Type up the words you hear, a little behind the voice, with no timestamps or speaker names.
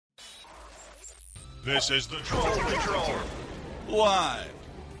This is the Troll Patrol, live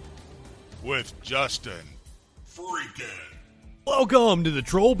with Justin Freakin'. Welcome to the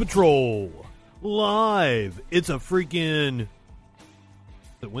Troll Patrol, live. It's a freaking... Is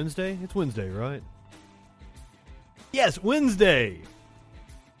it Wednesday? It's Wednesday, right? Yes, Wednesday.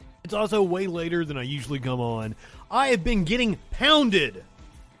 It's also way later than I usually come on. I have been getting pounded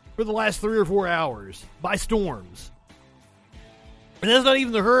for the last 3 or 4 hours by storms. And that's not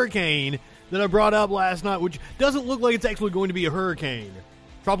even the hurricane that I brought up last night, which doesn't look like it's actually going to be a hurricane.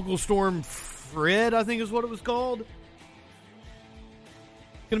 Tropical Storm Fred, I think is what it was called. Going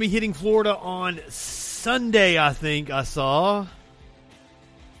to be hitting Florida on Sunday, I think I saw.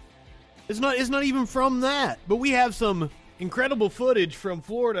 It's not even from that, but we have some incredible footage from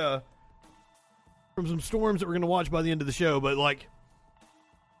Florida from some storms that we're going to watch by the end of the show. But like,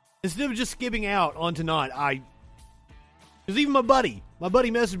 instead of just skipping out on tonight, because even my buddy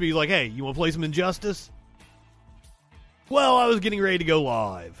messaged me like, "Hey, you want to play some Injustice?" Well, I was getting ready to go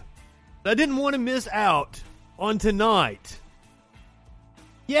live. I didn't want to miss out on tonight.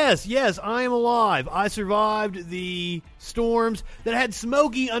 Yes, I am alive. I survived the storms that had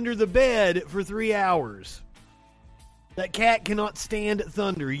Smokey under the bed for 3 hours. That cat cannot stand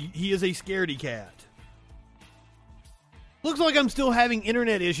thunder. He is a scaredy cat. Looks like I'm still having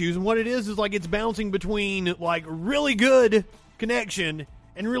internet issues, and what it is like it's bouncing between like really good connection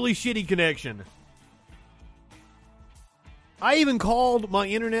and really shitty connection. I even called my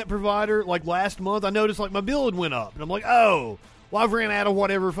internet provider like last month. I noticed like my bill had went up, and I'm like, oh, well, I've ran out of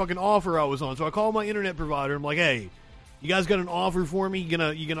whatever fucking offer I was on. So I called my internet provider. I'm like, hey, you guys got an offer for me? You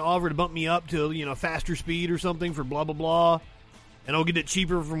gonna offer to bump me up to faster speed or something for blah blah blah? And I'll get it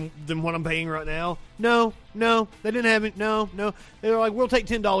cheaper than what I'm paying right now. No, they didn't have it. No. They were like, we'll take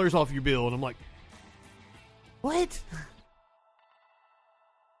 $10 off your bill. And I'm like, what?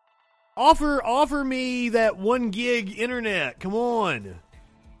 Offer me that 1 gig internet. Come on.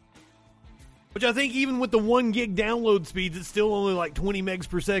 Which I think even with the 1 gig download speeds, it's still only like 20 megs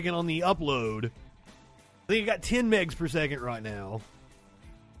per second on the upload. I think I got 10 megs per second right now.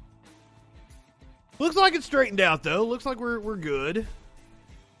 Looks like it's straightened out, though. Looks like we're good.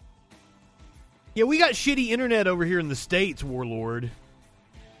 Yeah, we got shitty internet over here in the States, Warlord.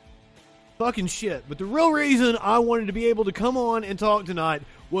 Fucking shit. But the real reason I wanted to be able to come on and talk tonight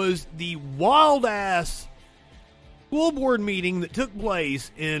was the wild-ass school board meeting that took place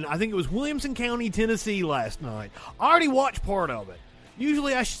in, I think it was Williamson County, Tennessee last night. I already watched part of it.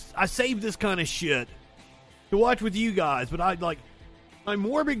 Usually I save this kind of shit to watch with you guys, but my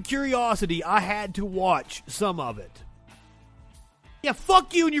morbid curiosity, I had to watch some of it. Yeah,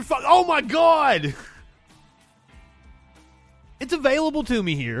 fuck you and your oh my god! It's available to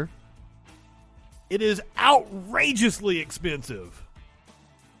me here. It is outrageously expensive.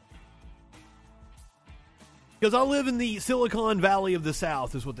 Because I live in the Silicon Valley of the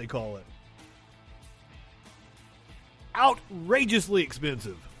South, is what they call it. Outrageously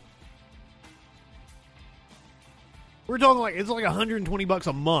expensive. We're talking like, it's like $120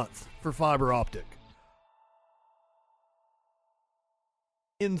 a month for fiber optic.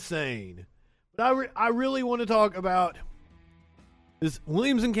 Insane. But I really want to talk about this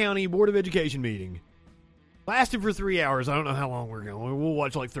Williamson County Board of Education meeting. Lasted for 3 hours. I don't know how long we're going. We'll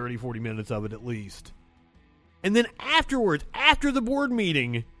watch like 30, 40 minutes of it at least. And then afterwards, after the board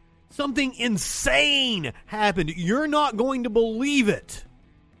meeting, something insane happened. You're not going to believe it.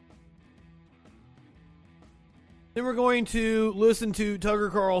 Then we're going to listen to Tucker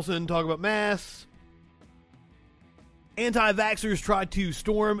Carlson talk about masks. Anti-vaxxers tried to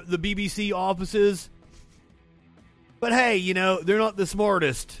storm the BBC offices. But hey, they're not the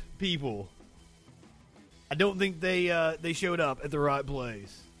smartest people. I don't think they showed up at the right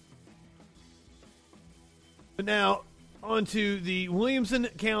place. But now, on to the Williamson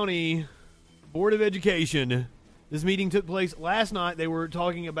County Board of Education. This meeting took place last night. They were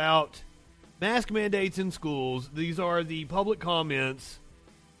talking about mask mandates in schools. These are the public comments.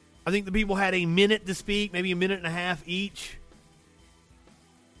 I think the people had a minute to speak, maybe a minute and a half each.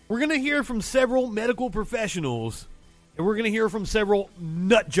 We're going to hear from several medical professionals, and we're going to hear from several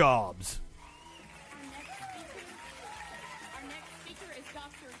nut jobs. Our next speaker is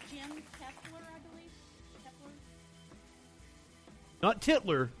Dr. Jim Kepler, I believe. Kepler? Not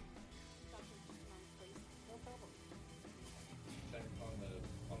Titler.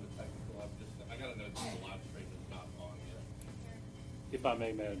 If I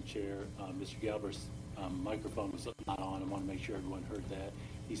may, Madam Chair, Mr. Galbraith's microphone was not on. I want to make sure everyone heard that.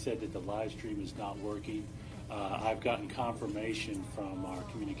 He said that the live stream is not working. I've gotten confirmation from our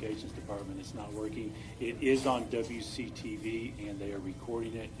communications department it's not working. It is on WCTV, and they are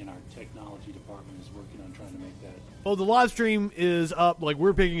recording it, and our technology department is working on trying to make that. Well, the live stream is up. Like,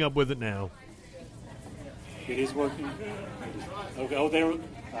 we're picking up with it now. It is working? Okay. Oh, there.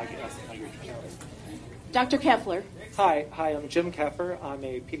 I get your Dr. Keffler. Hi, I'm Jim Keffer. I'm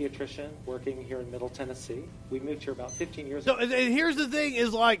a pediatrician working here in Middle Tennessee. We moved here about 15 years So, ago. and here's the thing: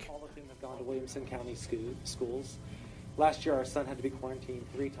 is like, All of them have gone to Williamson County schools. Last year, our son had to be quarantined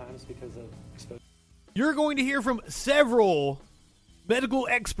 3 times because of exposure. you're going to hear from several medical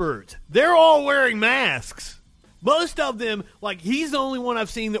experts. They're all wearing masks. Most of them, like, he's the only one I've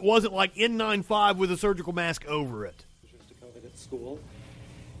seen that wasn't like N95 with a surgical mask over it. To COVID at school.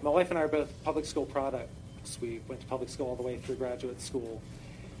 My wife and I are both public school products. We went to public school all the way through graduate school.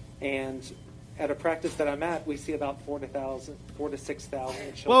 And at a practice that I'm at, we see about 4,000 to 6,000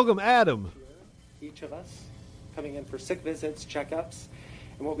 children. Welcome, Adam. Each of us coming in for sick visits, checkups.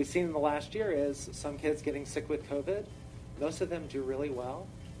 And what we've seen in the last year is some kids getting sick with COVID. Most of them do really well,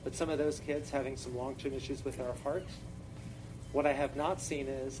 but some of those kids having some long-term issues with their heart. What I have not seen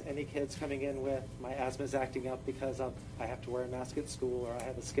is any kids coming in with my asthma is acting up because I have to wear a mask at school, or I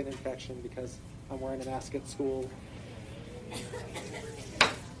have a skin infection because I'm wearing a mask at school.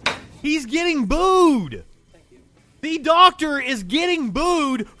 He's getting booed. Thank you. The doctor is getting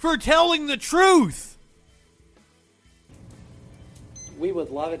booed for telling the truth. We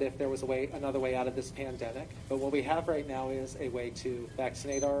would love it if there was another way out of this pandemic, but what we have right now is a way to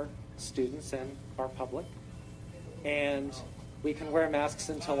vaccinate our students and our public, and we can wear masks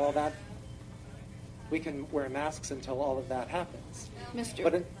until all that. We can wear masks until all of that happens.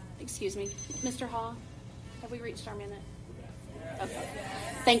 Excuse me, Mr. Hall, have we reached our minute? Okay.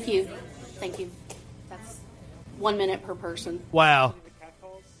 Thank you. That's 1 minute per person. Wow.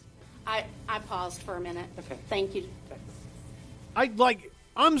 I paused for a minute. Okay. Thank you.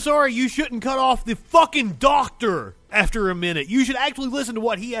 I'm sorry, you shouldn't cut off the fucking doctor after a minute. You should actually listen to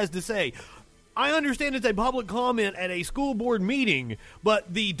what he has to say. I understand it's a public comment at a school board meeting,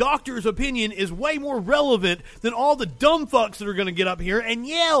 but the doctor's opinion is way more relevant than all the dumb fucks that are going to get up here and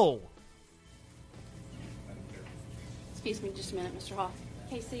yell. Excuse me just a minute, Mr. Hall.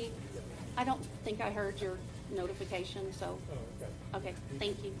 Casey, I don't think I heard your notification, so. Okay,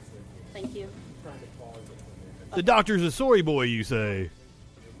 thank you. The doctor's a sorry boy, you say.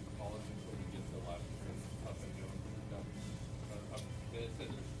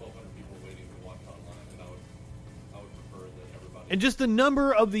 And just the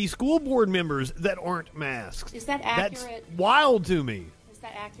number of the school board members that aren't masked. Is that accurate? That's wild to me. Is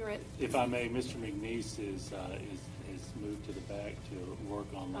that accurate? If I may, Mr. McNeese is moved to the back to work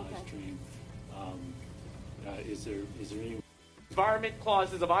on live Okay. stream. Is there any? Environment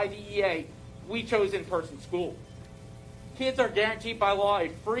clauses of IDEA, we chose in-person school. Kids are guaranteed by law a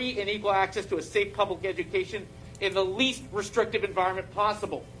free and equal access to a safe public education in the least restrictive environment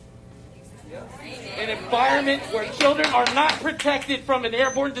possible. An environment where children are not protected from an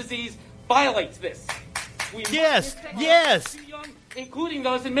airborne disease violates this. We Yes, must protect yes. children young, including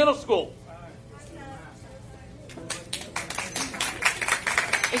those in middle school.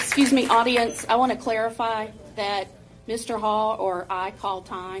 Excuse me, audience, I want to clarify that Mr. Hall or I call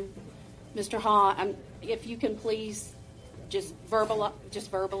time. Mr. Hall, if you can please just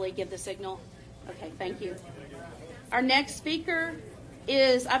verbally give the signal. Okay, thank you. Our next speaker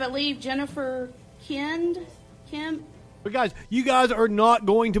is, I believe, Jennifer Kim. But guys, you guys are not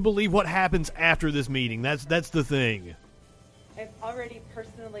going to believe what happens after this meeting. That's the thing. I've already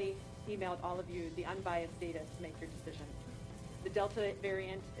personally emailed all of you the unbiased data to make your decision. The Delta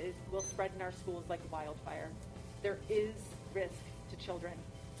variant will spread in our schools like wildfire. There is risk to children.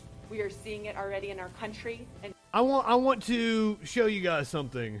 We are seeing it already in our country. And I want to show you guys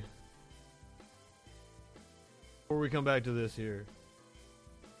something before we come back to this here.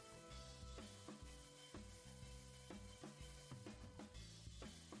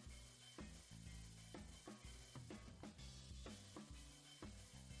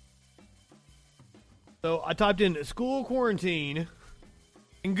 So I typed in school quarantine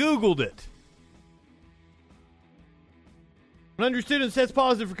and Googled it. 100 students test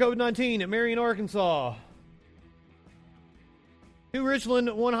positive for COVID-19 at Marion, Arkansas. 2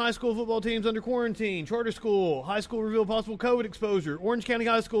 Richland, 1 high school football teams under quarantine. Charter school, high school reveal possible COVID exposure. Orange County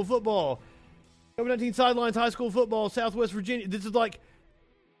High School football. COVID-19 sidelines, high school football, Southwest Virginia. This is like,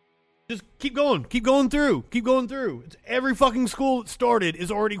 just keep going through. It's every fucking school that started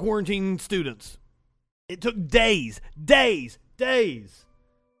is already quarantining students. It took days.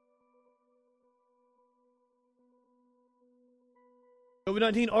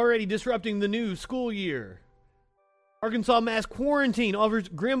 COVID-19 already disrupting the new school year. Arkansas mass quarantine offers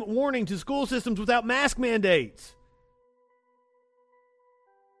grim warning to school systems without mask mandates.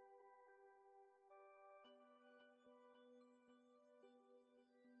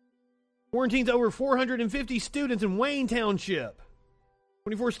 Quarantines over 450 students in Wayne Township.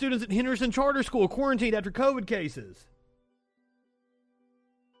 24 students at Henderson Charter School quarantined after COVID cases.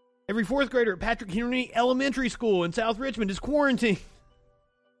 Every fourth grader at Patrick Henry Elementary School in South Richmond is quarantined.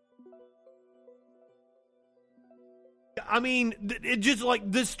 I mean, it just like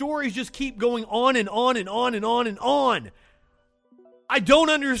the stories just keep going on and on and on and on and on. I don't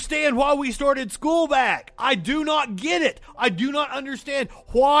understand why we started school back. I do not get it. I do not understand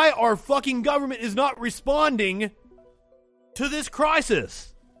why our fucking government is not responding to this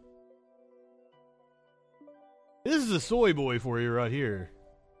crisis. This is a soy boy for you right here.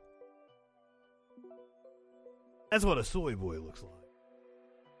 That's what a soy boy looks like.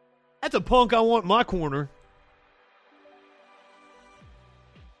 That's a punk I want in my corner.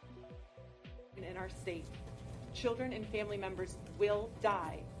 In our state, children and family members will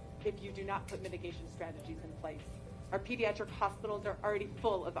die if you do not put mitigation strategies in place. Our pediatric hospitals are already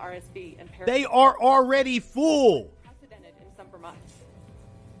full of RSV and parasites. They are already full. Unprecedented in summer months.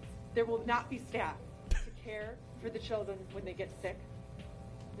 There will not be staff to care for the children when they get sick,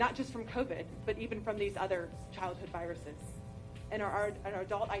 not just from COVID, but even from these other childhood viruses. And our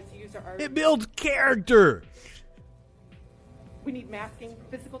adult ICUs are already... It builds character. We need masking,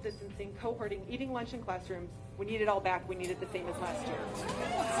 physical distancing, cohorting, eating lunch in classrooms. We need it all back. We need it the same as last year.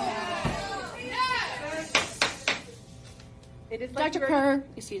 It is like Dr. Kerr,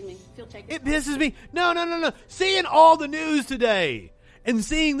 excuse me, if you'll take It pisses me. No. Seeing all the news today and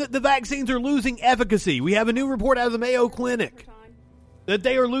seeing that the vaccines are losing efficacy. We have a new report out of the Mayo Clinic that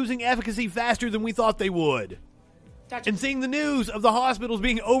they are losing efficacy faster than we thought they would. And seeing the news of the hospitals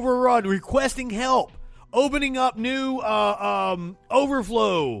being overrun, requesting help, opening up new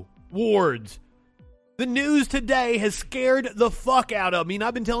overflow wards. The news today has scared the fuck out of me. And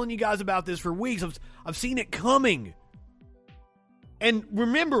I've been telling you guys about this for weeks. I've seen it coming. And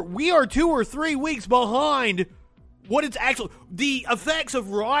remember, we are 2 or 3 weeks behind what it's actually... The effects of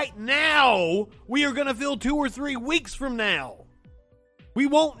right now, we are going to feel 2 or 3 weeks from now. We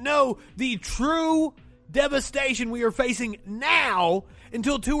won't know the true devastation we are facing now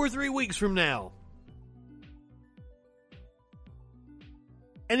until 2 or 3 weeks from now.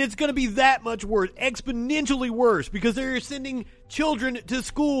 And it's going to be that much worse, exponentially worse, because they're sending children to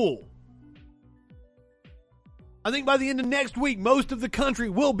school. I think by the end of next week, most of the country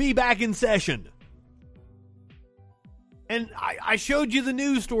will be back in session. And I showed you the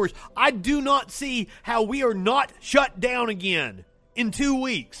news stories. I do not see how we are not shut down again in 2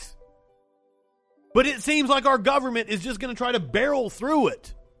 weeks. But it seems like our government is just going to try to barrel through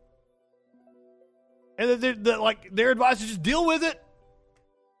it. And their advice is just deal with it.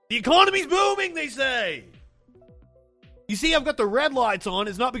 The economy's booming, they say. You see, I've got the red lights on.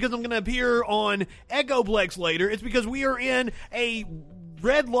 It's not because I'm going to appear on Echoplex later. It's because we are in a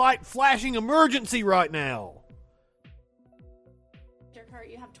red light flashing emergency right now. Dr. Kerr,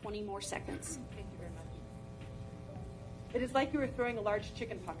 you have 20 more seconds. Thank you very much. It is like you were throwing a large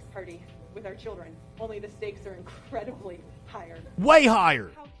chickenpox party with our children, only the stakes are incredibly higher. Way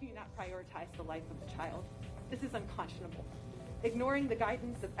higher. How can you not prioritize the life of the child? This is unconscionable. Ignoring the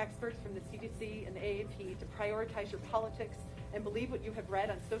guidance of experts from the CDC and the AAP to prioritize your politics and believe what you have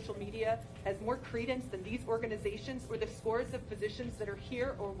read on social media has more credence than these organizations or the scores of physicians that are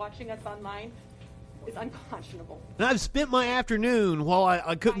here or watching us online is unconscionable. And I've spent my afternoon while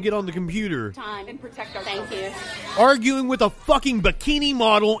I couldn't get on the computer Time. And protect our Thank children. you. arguing with a fucking bikini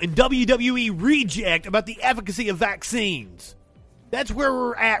model and WWE reject about the efficacy of vaccines. That's where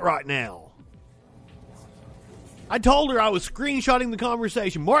we're at right now. I told her I was screenshotting the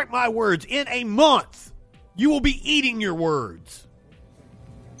conversation. Mark my words, in a month, you will be eating your words.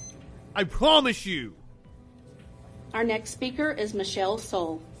 I promise you. Our next speaker is Michelle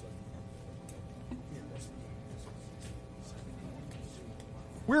Soul.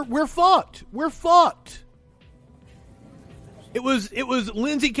 We're fucked. We're fucked. It was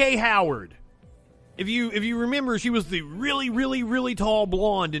Lindsay K. Howard. If you remember, she was the really tall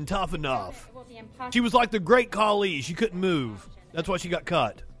blonde and tough enough. She was like the great Khali. She couldn't move. That's why she got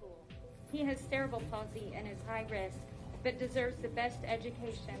cut. He has cerebral palsy and is high risk, but deserves the best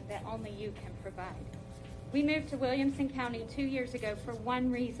education that only you can provide. We moved to Williamson County 2 years ago for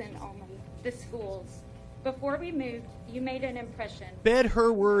one reason only, the schools. Before we moved, you made an impression. Fed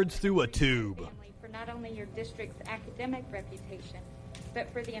her words through a tube. For not only your district's academic reputation,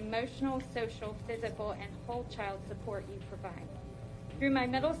 but for the emotional, social, physical, and whole child support you provide. Through my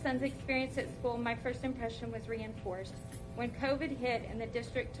middle son's experience at school, my first impression was reinforced. When COVID hit and the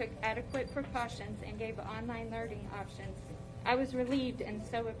district took adequate precautions and gave online learning options, I was relieved and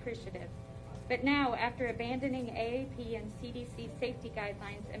so appreciative. But now, after abandoning AAP and CDC safety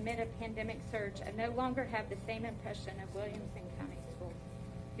guidelines amid a pandemic surge, I no longer have the same impression of Williamson County Schools.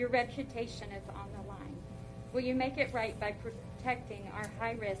 Your reputation is on the line. Will you make it right by protecting our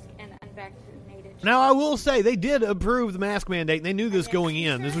high-risk and unvaccinated children? Now, I will say, they did approve the mask mandate, and they knew this going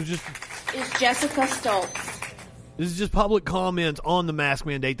in. This was just... Is Jessica Stoltz. This is just public comments on the mask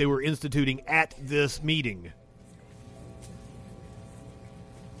mandate they were instituting at this meeting.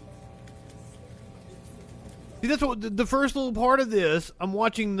 See, that's what the first little part of this. I'm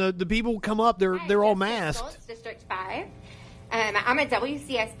watching the people come up. They're all masked. Stoltz, District 5. I'm a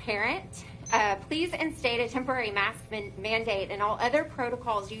WCS parent. Please instate a temporary mask mandate and all other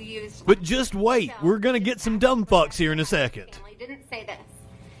protocols you use. But just wait. We're going to get some dumb fucks here in a second. Family didn't say this.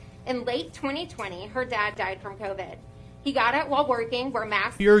 In late 2020, her dad died from COVID. He got it while working where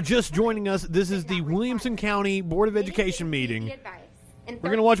masks... If you're just joining us, this is the Williamson County Board of Education meeting. We're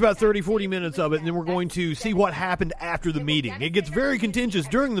going to watch about 30, 40 minutes of it, and then we're going to see what happened after the meeting. It gets very contentious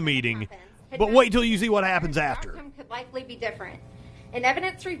during the meeting, but wait till you see what happens after. The outcome could likely be different. An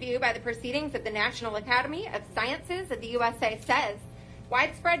evidence review by the Proceedings of the National Academy of Sciences of the USA says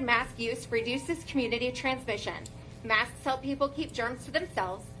widespread mask use reduces community transmission. Masks help people keep germs to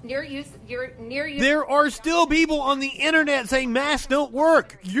themselves. Near use. There are still people on the internet saying masks don't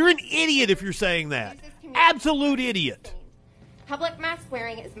work. You're an idiot if you're saying that. Absolute idiot. Public mask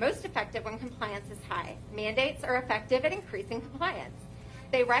wearing is most effective when compliance is high. Mandates are effective at increasing compliance.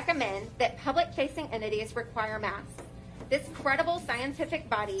 They recommend that public-facing entities require masks. This credible scientific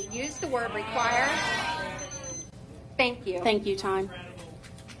body used the word require. Thank you. Thank you, time.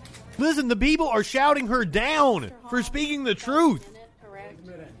 Listen, the people are shouting her down for speaking the truth. Correct.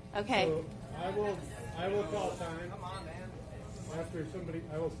 Okay. So I will call time. After somebody,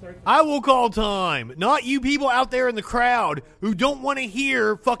 I will start. I will call time. Not you people out there in the crowd who don't want to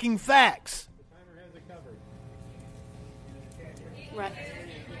hear fucking facts. The timer has it covered. Right.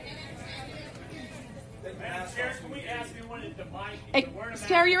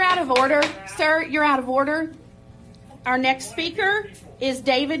 Sir, you're out of order. Sir, you're out of order. Our next speaker is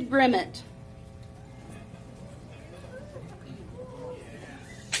David Grimmett.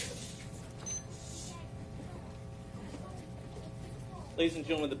 Ladies and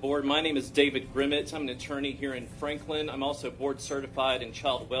gentlemen of the board, my name is David Grimmett. I'm an attorney here in Franklin. I'm also board certified in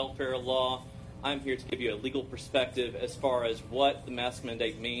child welfare law. I'm here to give you a legal perspective as far as what the mask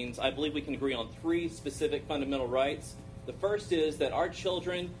mandate means. I believe we can agree on three specific fundamental rights. The first is that our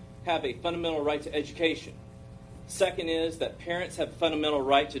children have a fundamental right to education. Second is that parents have a fundamental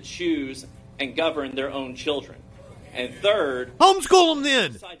right to choose and govern their own children. And third, homeschool them then.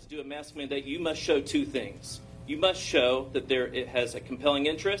 If you decide to do a mask mandate, you must show two things. You must show that it has a compelling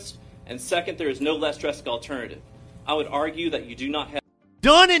interest, and second, there is no less drastic alternative. I would argue that you do not have...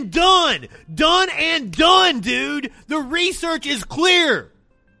 Done and done! Done and done, dude! The research is clear!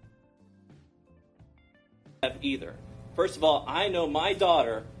 Either. First of all, I know my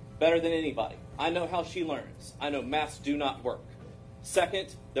daughter better than anybody. I know how she learns. I know masks do not work.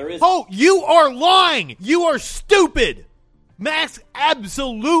 Second, there is... Oh, you are lying! You are stupid! Masks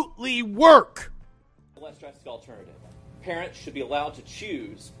absolutely work! Less drastic alternative. Parents should be allowed to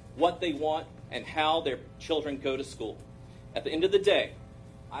choose what they want and how their children go to school. At the end of the day,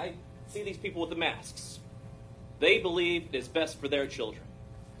 I see these people with the masks. They believe it is best for their children.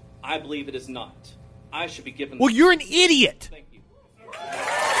 I believe it is not. I should be given... Well, you're an idiot! Thank you.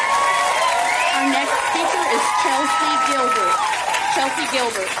 Our next speaker is Chelsea Gilbert. Chelsea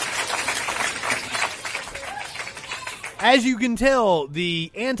Gilbert. As you can tell,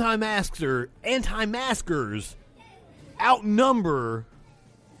 the anti-maskers outnumber.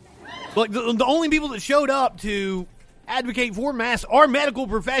 Like the only people that showed up to advocate for masks are medical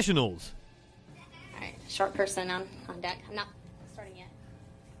professionals. All right, short person on deck. I'm not starting yet.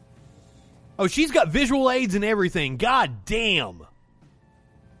 Oh, she's got visual aids and everything. God damn.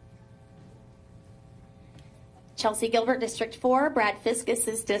 Chelsea Gilbert, District 4, Brad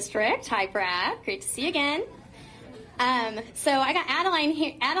Fiskus's district. Hi, Brad. Great to see you again. So I got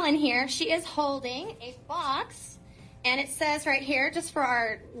Adeline here. She is holding a box, and it says right here, just for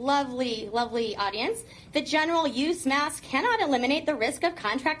our lovely, lovely audience, the general use mask cannot eliminate the risk of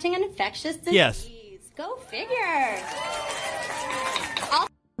contracting an infectious disease. Yes. Go figure.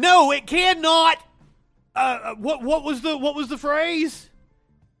 No, it cannot. What was the phrase?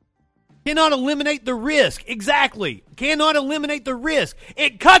 Cannot eliminate the risk. Exactly. Cannot eliminate the risk.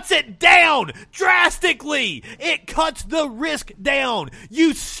 It cuts it down drastically. It cuts the risk down.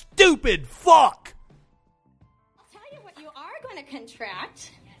 You stupid fuck. I'll tell you what you are going to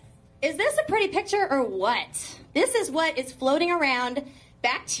contract. Is this a pretty picture or what? This is what is floating around.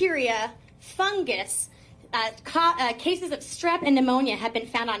 Bacteria, fungus, cases of strep and pneumonia have been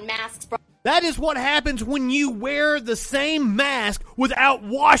found on masks. That is what happens when you wear the same mask without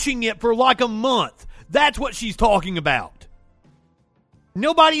washing it for like a month. That's what she's talking about.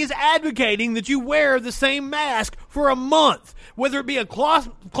 Nobody is advocating that you wear the same mask for a month. Whether it be a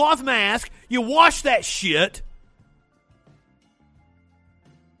cloth mask, you wash that shit.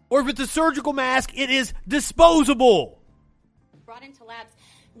 Or if it's a surgical mask, it is disposable. Brought into labs.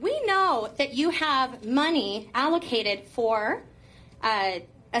 We know that you have money allocated for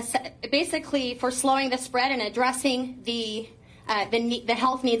basically for slowing the spread and addressing the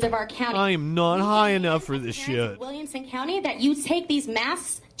health needs of our county. I am not high enough for this shit. Williamson County, that you take these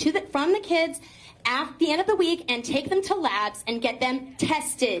masks from the kids at the end of the week and take them to labs and get them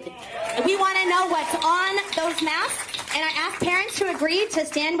tested. And we want to know what's on those masks. And I ask parents to agree to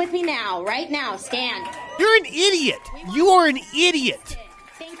stand with me now. Right now, stand. You're an idiot. You are an idiot.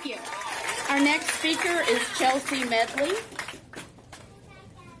 Thank you. Our next speaker is Chelsea Medley.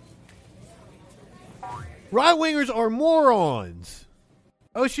 Right-wingers are morons.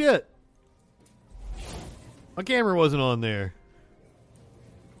 Oh, shit. My camera wasn't on there.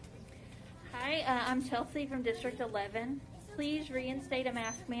 Hi, I'm Chelsea from District 11. Please reinstate a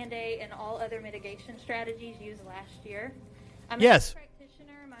mask mandate and all other mitigation strategies used last year. I'm a health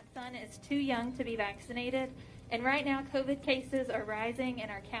practitioner. My son is too young to be vaccinated, and right now COVID cases are rising in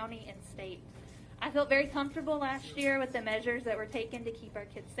our county and state. I felt very comfortable last year with the measures that were taken to keep our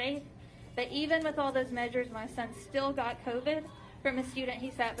kids safe. But even with all those measures, my son still got COVID from a student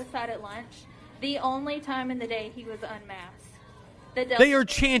he sat beside at lunch, the only time in the day he was unmasked. They are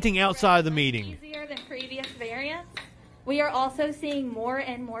chanting outside the meeting. Easier than previous variants. We are also seeing more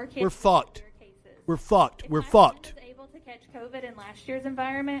and more kids. We're fucked. We're fucked. We're fucked. If my son was able to catch COVID in last year's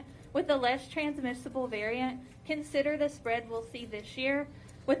environment with the less transmissible variant, consider the spread we'll see this year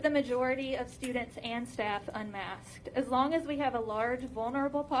with the majority of students and staff unmasked. As long as we have a large,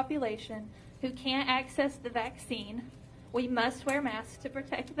 vulnerable population who can't access the vaccine, we must wear masks to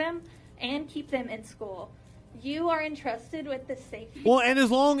protect them and keep them in school. You are entrusted with the safety. Well, and as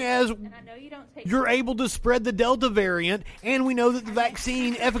long as and I know you don't take you're able to spread the Delta variant, and we know that the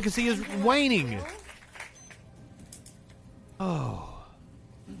vaccine efficacy is waning. Oh.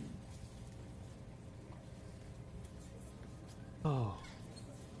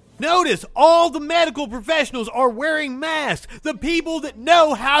 Notice, all the medical professionals are wearing masks. The people that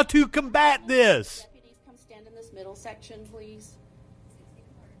know how to combat this. Deputies, come stand in this middle section, please.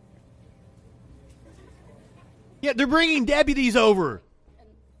 Yeah, they're bringing deputies over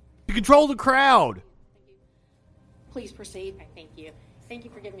to control the crowd. Please proceed. Thank you. Thank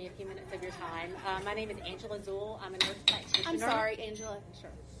you for giving me a few minutes of your time. My name is Angela Zool. I'm a nurse practitioner. I'm sorry, Angela. Sure.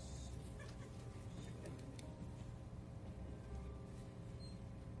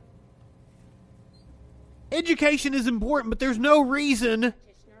 Education is important, but there's no reason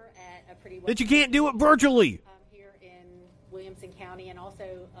that you can't do it virtually. Here in Williamson County, and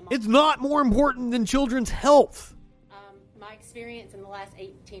also it's not more important than children's health. My experience in the last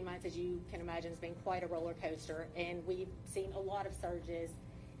 18 months, as you can imagine, has been quite a roller coaster, and we've seen a lot of surges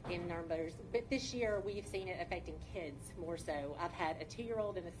in numbers. But this year, we've seen it affecting kids more so. I've had a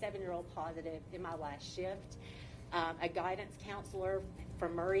 2-year-old and a 7-year-old positive in my last shift. A guidance counselor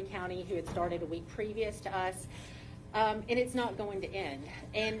from Murray County who had started a week previous to us, and it's not going to end.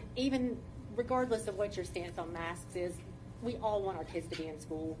 And even regardless of what your stance on masks is, we all want our kids to be in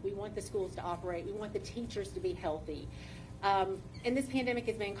school. We want the schools to operate. We want the teachers to be healthy. And this pandemic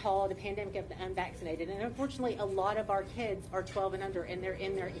has been called a pandemic of the unvaccinated. And unfortunately, a lot of our kids are 12 and under, and they're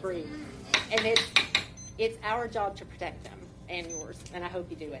in their group. And it's our job to protect them, and yours. And I hope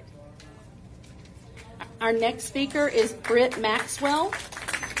you do it. Our next speaker is Britt Maxwell.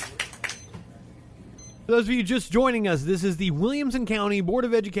 For those of you just joining us, this is the Williamson County Board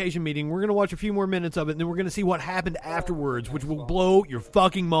of Education meeting. We're going to watch a few more minutes of it, and then we're going to see what happened afterwards, which will blow your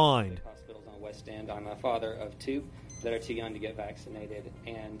fucking mind. Hospitals on West End. I'm a father of 2 that are too young to get vaccinated,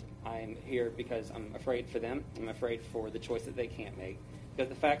 and I'm here because I'm afraid for them. I'm afraid for the choice that they can't make. Because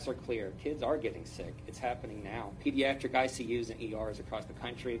the facts are clear. Kids are getting sick. It's happening now. Pediatric ICUs and ERs across the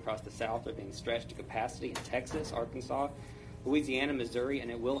country, across the South, are being stretched to capacity in Texas, Arkansas, Louisiana, Missouri, and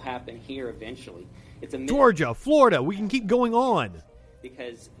it will happen here eventually. It's a Georgia, Florida, we can keep going on.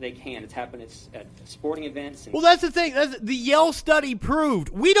 because they can. It's happened at sporting events. And well, that's the thing. The Yale study proved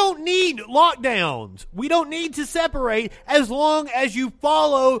we don't need lockdowns. We don't need to separate as long as you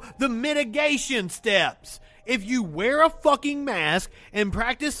follow the mitigation steps. If you wear a fucking mask and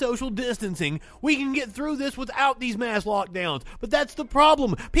practice social distancing, we can get through this without these mass lockdowns. But that's the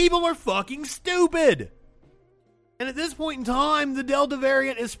problem. People are fucking stupid. And at this point in time, the Delta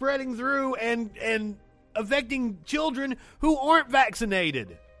variant is spreading through and affecting children who aren't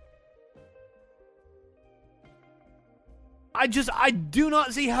vaccinated. I do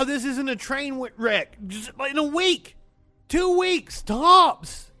not see how this isn't a train wreck. Just in a week, 2 weeks,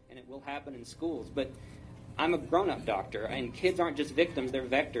 tops. And it will happen in schools, but I'm a grown-up doctor, and kids aren't just victims, they're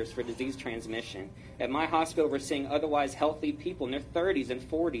vectors for disease transmission. At my hospital, we're seeing otherwise healthy people in their 30s and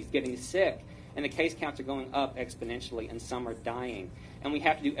 40s getting sick, and the case counts are going up exponentially, and some are dying. And we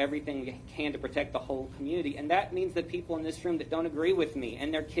have to do everything we can to protect the whole community, and that means the people in this room that don't agree with me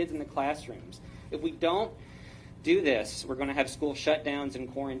and their kids in the classrooms. If we don't do this, we're going to have school shutdowns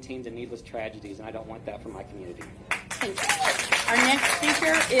and quarantines and needless tragedies, and I don't want that for my community. Thank you. Our next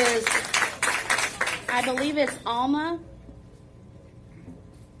speaker is, I believe it's Alma.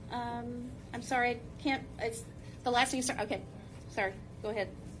 I'm sorry, I can't, it's the last name. Okay, sorry, go ahead.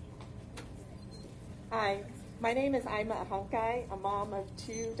 Hi, my name is Ima Ahonkai, a mom of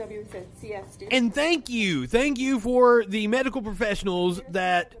 2 WCS students. And thank you for the medical professionals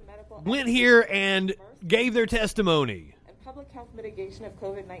that went here and gave their testimony. And public health mitigation of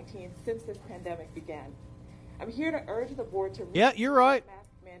COVID-19 since this pandemic began. I'm here to urge the board to you're right. mask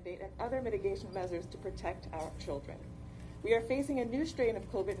mandate and other mitigation measures to protect our children. We are facing a new strain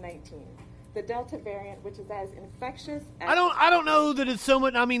of COVID-19, the Delta variant, which is as infectious as... I don't know that it's so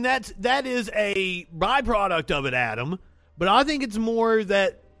much... I mean, that is a byproduct of it, Adam. But I think it's more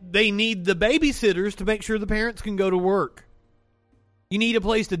that they need the babysitters to make sure the parents can go to work. You need a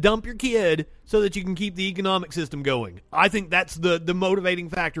place to dump your kid so that you can keep the economic system going. I think that's the motivating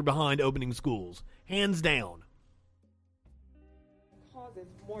factor behind opening schools. Hands down. Causes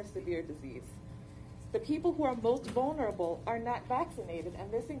more severe disease. The people who are most vulnerable are not vaccinated, and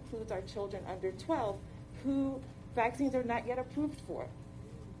this includes our children under 12 who vaccines are not yet approved for.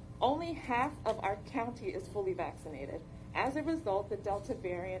 Only half of our county is fully vaccinated. As a result, the Delta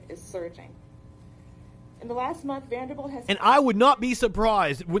variant is surging. In the last month, Vanderbilt has... And I would not be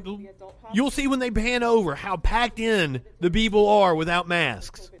surprised. You'll see when they pan over how packed in the people are without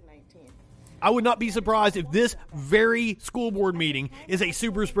masks. I would not be surprised if this very school board meeting is a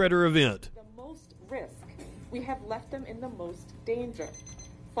super spreader event. Risk, we have left them in the most danger.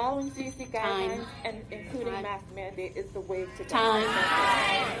 Following CDC guidelines and including mask mandate is the way to time.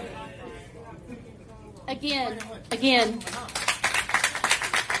 Again,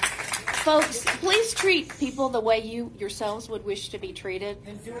 folks, please treat people the way you yourselves would wish to be treated.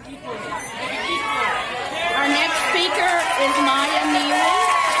 Our next speaker is Maya Neely.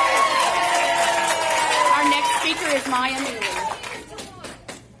 Our next speaker is Maya Neely.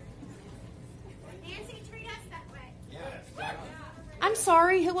 I'm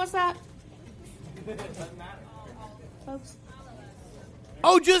sorry, who was that? Folks.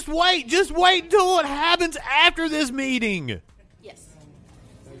 Oh, just wait until what happens after this meeting. Yes.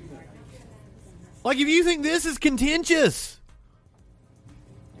 Like, if you think this is contentious.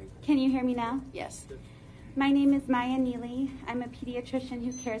 Can you hear me now? Yes. My name is Maya Neely. I'm a pediatrician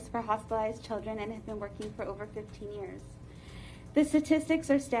who cares for hospitalized children and have been working for over 15 years. The statistics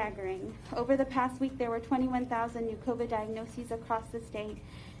are staggering. Over the past week, there were 21,000 new COVID diagnoses across the state,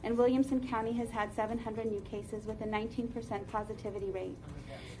 and Williamson County has had 700 new cases with a 19% positivity rate.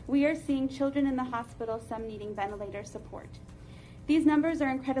 We are seeing children in the hospital, some needing ventilator support. These numbers are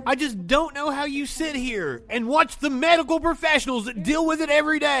incredible. I just don't know how you sit here and watch the medical professionals that deal with it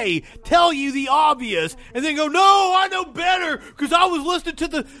every day tell you the obvious and then go, no, I know better because I was listening to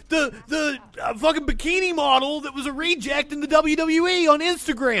the fucking bikini model that was a reject in the WWE on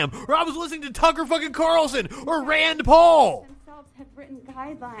Instagram, or I was listening to Tucker fucking Carlson or Rand Paul. Themselves have written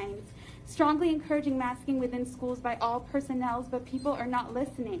guidelines strongly encouraging masking within schools by all personnel, but people are not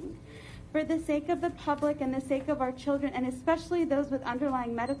listening. For the sake of the public and the sake of our children, and especially those with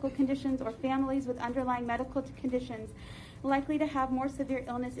underlying medical conditions or families with underlying medical conditions likely to have more severe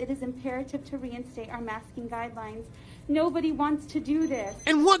illness, it is imperative to reinstate our masking guidelines. Nobody wants to do this.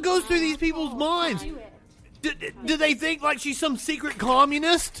 And what goes through these people's minds? Do they think like she's some secret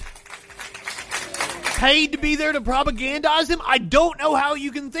communist? Paid to be there to propagandize them? I don't know how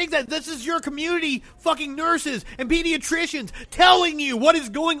you can think that. This is your community fucking nurses and pediatricians telling you what is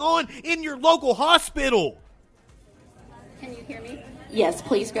going on in your local hospital. Can you hear me? Yes,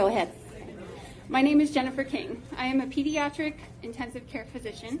 please go ahead. My name is Jennifer King. I am a pediatric intensive care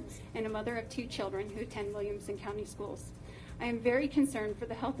physician and a mother of 2 children who attend Williamson County Schools. I am very concerned for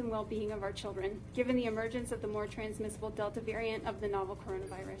the health and well-being of our children, given the emergence of the more transmissible Delta variant of the novel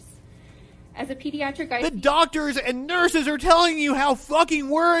coronavirus. As a pediatric ICU... The doctors and nurses are telling you how fucking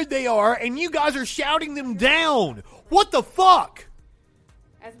worried they are, and you guys are shouting them down. What the fuck?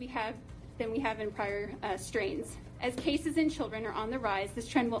 As we have in prior strains. As cases in children are on the rise, this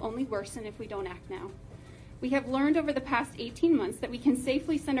trend will only worsen if we don't act now. We have learned over the past 18 months that we can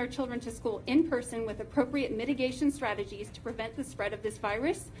safely send our children to school in person with appropriate mitigation strategies to prevent the spread of this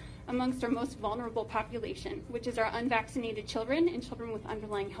virus amongst our most vulnerable population, which is our unvaccinated children and children with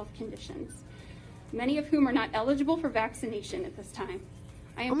underlying health conditions, many of whom are not eligible for vaccination at this time.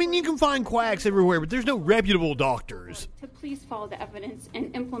 I mean, you can find quacks everywhere, but there's no reputable doctors. To please follow the evidence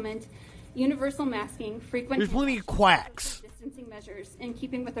and implement universal masking, frequent... There's plenty of quacks. ...distancing measures in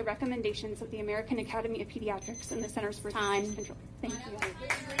keeping with the recommendations of the American Academy of Pediatrics and the Centers for Disease Control. Thank you.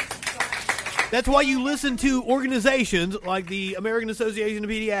 That's why you listen to organizations like the American Association of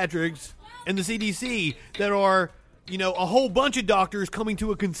Pediatrics and the CDC that are, you know, a whole bunch of doctors coming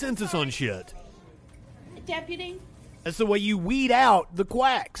to a consensus on shit. Deputy? That's the way you weed out the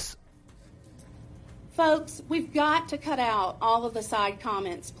quacks. Folks, we've got to cut out all of the side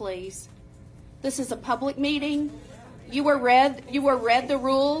comments, please. This is a public meeting. You were read the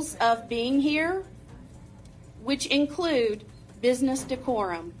rules of being here, which include business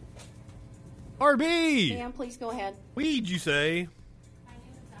decorum. RB! Ma'am, please go ahead. Weed, you say?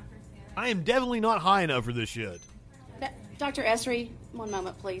 I am definitely not high enough for this shit. Dr. Esri, one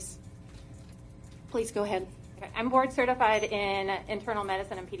moment, please. Please go ahead. I'm board certified in internal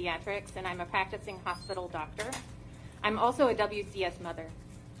medicine and pediatrics, and I'm a practicing hospital doctor. I'm also a WCS mother.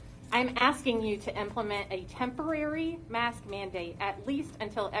 I'm asking you to implement a temporary mask mandate, at least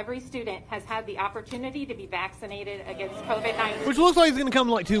until every student has had the opportunity to be vaccinated against COVID-19. Which looks like it's going to come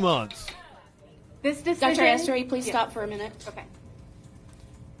in like 2 months. This decision... Dr. Esri, please stop for a minute. Okay.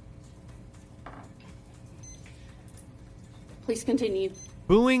 Please continue.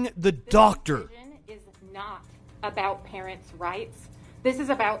 Booing the doctor. This is not about parents' rights. This is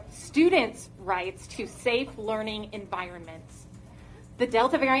about students' rights to safe learning environments. The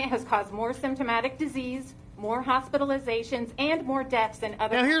Delta variant has caused more symptomatic disease, more hospitalizations, and more deaths than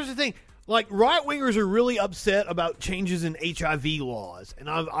other... Now, here's the thing. Like, right-wingers are really upset about changes in HIV laws, and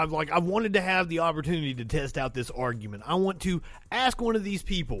I've wanted to have the opportunity to test out this argument. I want to ask one of these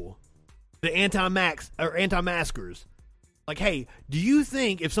people, the anti-maskers, like, hey, do you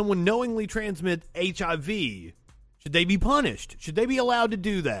think if someone knowingly transmits HIV, should they be punished? Should they be allowed to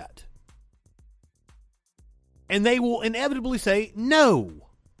do that? And they will inevitably say, no.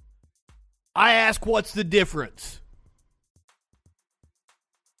 I ask, what's the difference?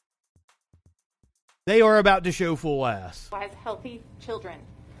 They are about to show full ass. As healthy children.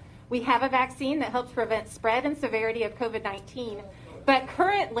 We have a vaccine that helps prevent spread and severity of COVID-19, but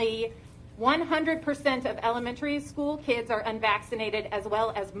currently 100% of elementary school kids are unvaccinated, as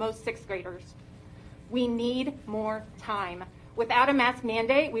well as most 6th graders. We need more time. Without a mask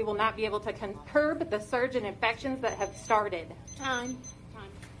mandate, we will not be able to curb the surge in infections that have started. Time.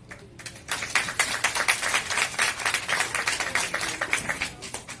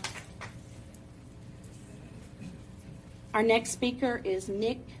 Our next speaker is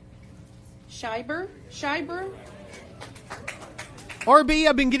Nick Schreiber. RB,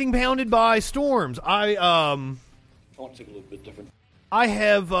 I've been getting pounded by storms. I want to take a little bit different. I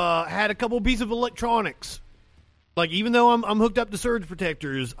have had a couple pieces of electronics. Like, even though I'm hooked up to surge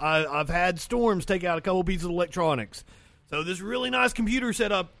protectors, I've had storms take out a couple pieces of electronics. So this really nice computer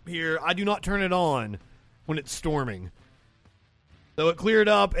set up here, I do not turn it on when it's storming. So it cleared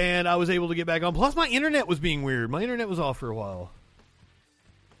up, and I was able to get back on. Plus, my internet was being weird. My internet was off for a while.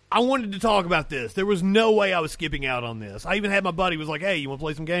 I wanted to talk about this. There was no way I was skipping out on this. I even had my buddy was like, hey, you want to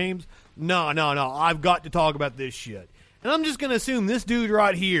play some games? No. I've got to talk about this shit. And I'm just going to assume this dude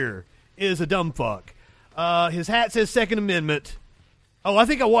right here is a dumb fuck. His hat says Second Amendment. Oh, I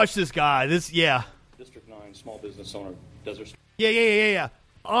think I watched this guy. District 9, small business owner, Desert. Yeah.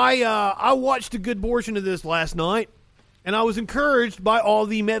 I watched a good portion of this last night, and I was encouraged by all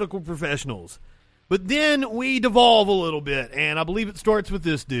the medical professionals. But then we devolve a little bit, and I believe it starts with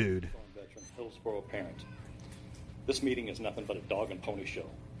this dude. Veteran, Hillsborough parent. This meeting is nothing but a dog and pony show.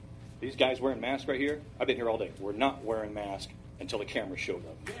 These guys wearing masks right here, I've been here all day. We're not wearing masks until the camera showed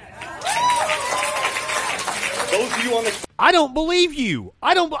up. Those of you on the... I don't believe you.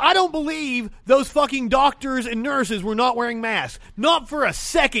 I don't believe those fucking doctors and nurses were not wearing masks. Not for a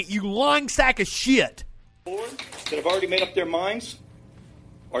second, you lying sack of shit. That have already made up their minds,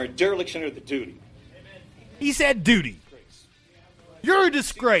 are a dereliction of the duty. He said duty. You're a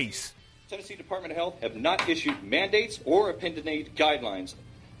disgrace. Tennessee Department of Health have not issued mandates or opinionated guidelines.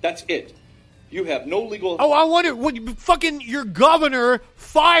 That's it. You have no legal... Oh, I wonder, what, fucking your governor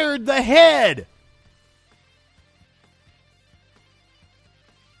fired the head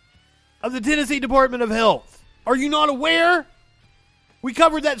of the Tennessee Department of Health. Are you not aware? We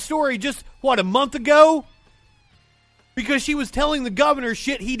covered that story just, a month ago? Because she was telling the governor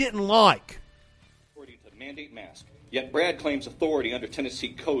shit he didn't like. ...authority to mandate masks. Yet Brad claims authority under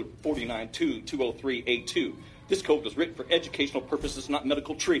Tennessee Code 492-203A2. This code was written for educational purposes, not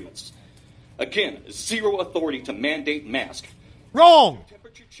medical treatments. Again, zero authority to mandate masks. Wrong!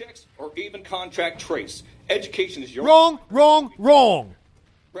 Temperature checks or even contract trace. Education is your... Wrong!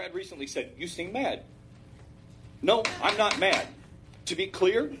 Brad recently said, you seem mad. No, I'm not mad. To be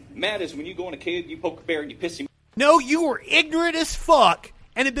clear, mad is when you go in a cave, you poke a bear, and you piss him. No, you were ignorant as fuck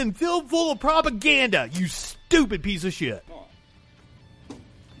and have been filled full of propaganda, you stupid piece of shit.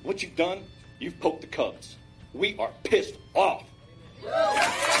 What you've done, you've poked the Cubs. We are pissed off.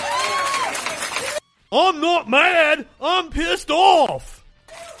 I'm not mad. I'm pissed off.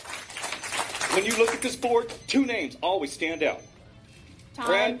 When you look at this board, two names always stand out.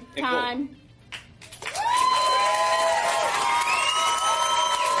 Brad and Time.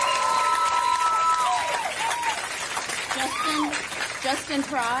 Cole. Justin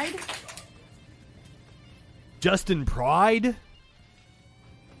Pride. Justin Pride?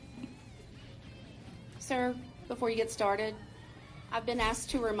 Sir, before you get started, I've been asked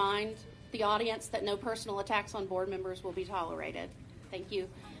to remind the audience that no personal attacks on board members will be tolerated. Thank you.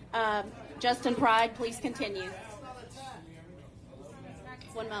 Justin Pride, please continue.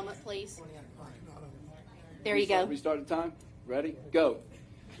 1 moment, please. There you go. Restart the time. Ready? Go.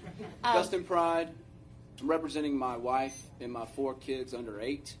 Justin Pride. I'm representing my wife and my 4 kids under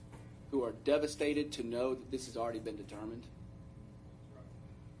 8 who are devastated to know that this has already been determined.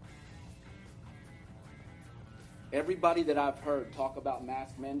 Everybody that I've heard talk about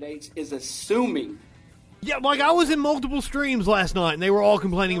mask mandates is assuming. Yeah, I was in multiple streams last night and they were all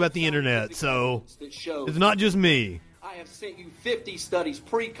complaining about the internet, so it's not just me. I have sent you 50 studies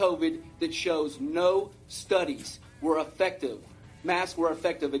pre-COVID that shows no studies were effective. Masks were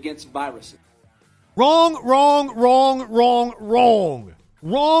effective against viruses. Wrong.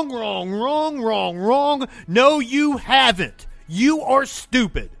 No, you haven't. You are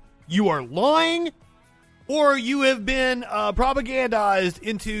stupid. You are lying, or you have been propagandized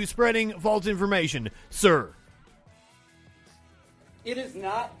into spreading false information, sir. It is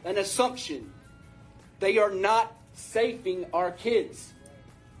not an assumption. They are not safing our kids.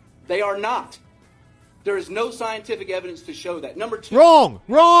 They are not. There is no scientific evidence to show that. Number 2. Wrong.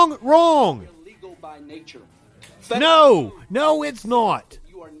 Illegal by nature. No, it's not.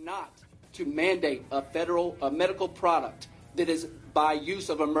 You are not to mandate a medical product that is by use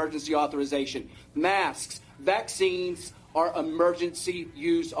of emergency authorization. Masks, vaccines are emergency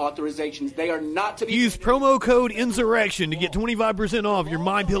use authorizations. They are not to be... Use promo code INSURRECTION to get 25% off your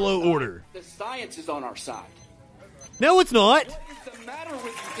MyPillow order. The science is on our side. No, it's not. What is the matter with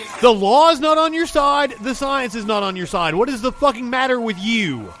you people? The law is not on your side. The science is not on your side. What is the fucking matter with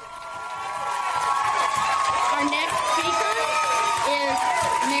you? Our next speaker is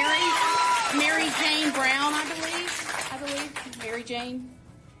Mary Jane Brown, I believe. Mary Jane.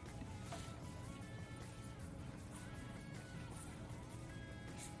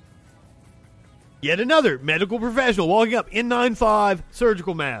 Yet another medical professional walking up, N95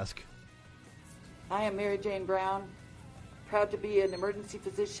 surgical mask. I am Mary Jane Brown, proud to be an emergency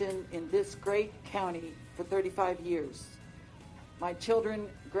physician in this great county for 35 years. My children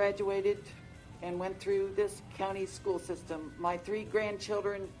graduated and went through this county school system. My 3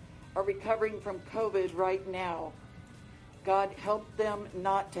 grandchildren are recovering from COVID right now. God help them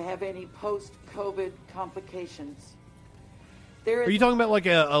not to have any post-COVID complications. Are you talking about like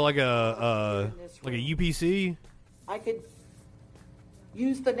a UPC? I could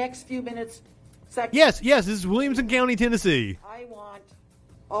use the next few minutes. Yes, this is Williamson County, Tennessee. I want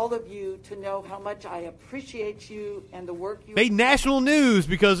all of you to know how much I appreciate you and the work you made national news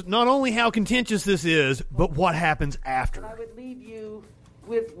because not only how contentious this is, but what happens after. I would leave you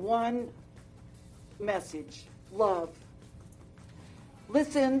with one message: love.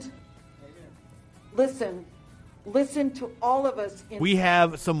 Listen to all of us. We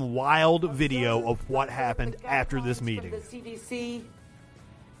have some wild video of what happened after this meeting. The CDC,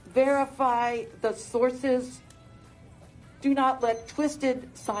 verify the sources. Do not let twisted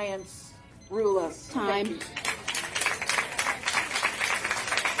science rule us. Time.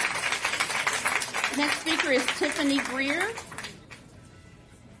 Next speaker is Tiffany Greer.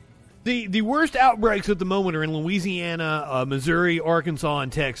 The worst outbreaks at the moment are in Louisiana, Missouri, Arkansas,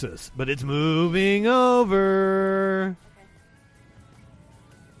 and Texas. But it's moving over.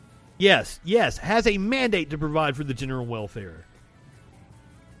 Yes, has a mandate to provide for the general welfare.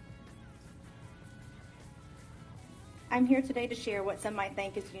 I'm here today to share what some might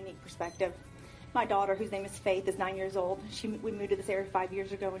think is a unique perspective. My daughter, whose name is Faith, is 9 years old. We moved to this area 5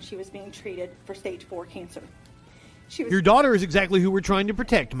 years ago when she was being treated for stage 4 cancer. Your daughter is exactly who we're trying to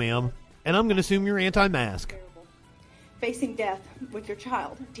protect, ma'am. And I'm going to assume you're anti-mask. Facing death with your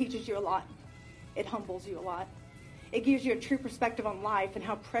child teaches you a lot. It humbles you a lot. It gives you a true perspective on life and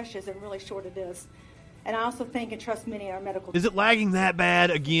how precious and really short it is. And I also think and trust many in our medical... Is it lagging that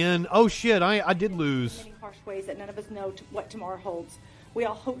bad again? Oh, shit, I did lose. Many harsh ways that none of us know what tomorrow holds. We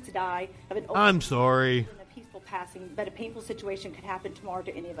all hope to die of an... I'm sorry. ...a peaceful passing, but a painful situation could happen tomorrow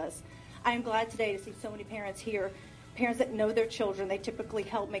to any of us. I am glad today to see so many parents here, parents that know their children. They typically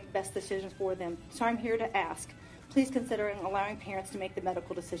help make the best decisions for them. So I'm here to ask, please consider allowing parents to make the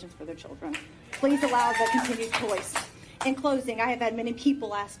medical decisions for their children. Please allow the continued choice. In closing, I have had many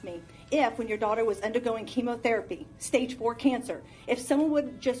people ask me if, when your daughter was undergoing chemotherapy, stage 4 cancer, if someone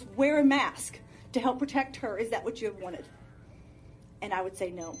would just wear a mask to help protect her, is that what you have wanted? And I would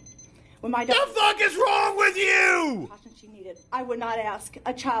say no. When my daughter... The fuck is wrong with you? She needed, I would not ask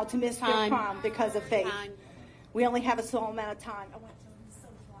a child to miss their prom because of faith. We only have a small amount of time.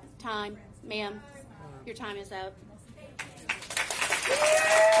 Time, ma'am. Your time is up.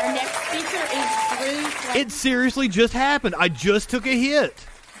 Our next speaker is Drew. It seriously just happened. I just took a hit.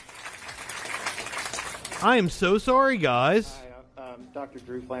 I am so sorry, guys. Hi, I'm Dr.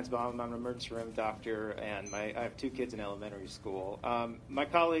 Drew Flansbaum. I'm an emergency room doctor, and I have 2 kids in elementary school. My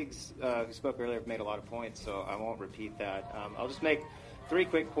colleagues who spoke earlier have made a lot of points, so I won't repeat that. I'll just make 3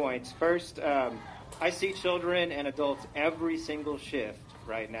 quick points. First, I see children and adults every single shift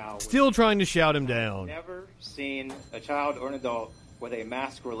right now. Still trying to shout him down. I've never seen a child or an adult with a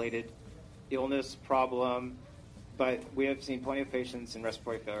mask-related illness problem, but we have seen plenty of patients in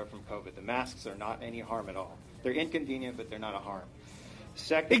respiratory failure from COVID. The masks are not any harm at all. They're inconvenient, but they're not a harm.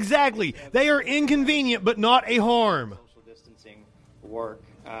 Second, exactly. They are inconvenient, but not a harm. Social distancing work.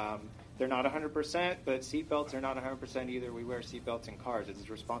 They're not 100%, but seatbelts are not 100% either. We wear seatbelts in cars. It's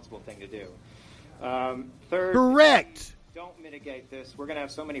a responsible thing to do. Third, correct. Don't mitigate this. We're going to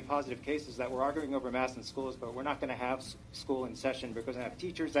have so many positive cases that we're arguing over masks in schools, but we're not going to have school in session because we're going to have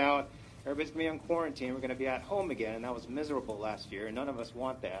teachers out. Everybody's going to be on quarantine. We're going to be at home again, and that was miserable last year, and none of us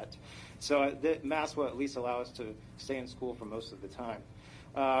want that. So the masks will at least allow us to stay in school for most of the time.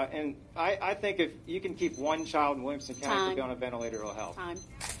 And I think if you can keep one child in Williamson County to be on a ventilator, it'll help. Time.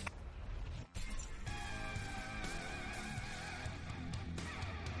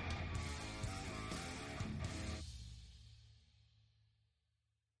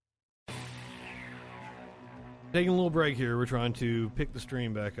 Taking a little break here. We're trying to pick the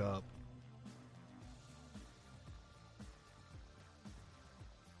stream back up.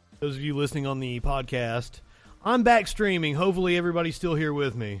 Those of you listening on the podcast, I'm back streaming. Hopefully everybody's still here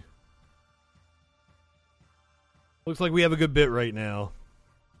with me. Looks like we have a good bit right now.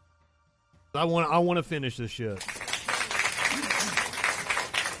 I want to finish this shit.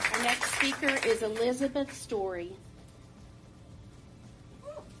 Our next speaker is Elizabeth Story.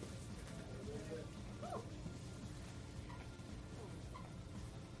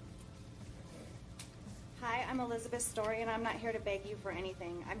 Hi, I'm Elizabeth Story, and I'm not here to beg you for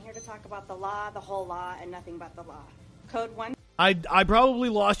anything. I'm here to talk about the law, the whole law, and nothing but the law. Code 1. I probably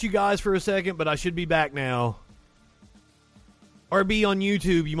lost you guys for a second, but I should be back now. RB on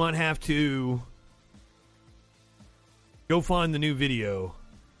YouTube, you might have to go find the new video.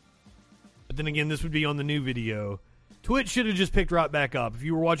 But then again, this would be on the new video. Twitch should have just picked right back up. If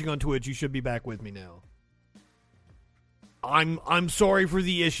you were watching on Twitch, you should be back with me now. I'm sorry for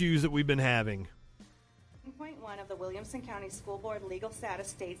the issues that we've been having. Point 1 of the Williamson County School Board legal status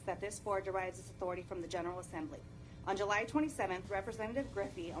states that this board derives its authority from the General Assembly. On July 27th, Representative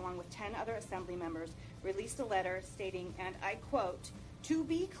Griffey, along with 10 other assembly members, released a letter stating, and I quote, "To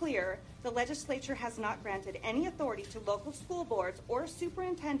be clear, the legislature has not granted any authority to local school boards or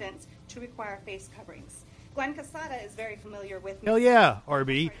superintendents to require face coverings." Glenn Casada is very familiar with... Hell yeah,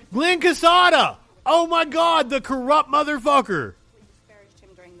 RB. Glenn Casada! Oh my God, the corrupt motherfucker! ...disparaged him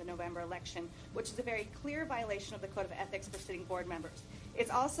during the November election, which is a very clear violation of the Code of Ethics for sitting board members. It's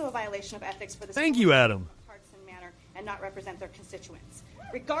also a violation of ethics for the... Thank you, Adam. ...partisan manner and not represent their constituents.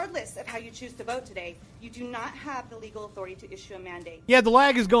 Regardless of how you choose to vote today, you do not have the legal authority to issue a mandate. Yeah, the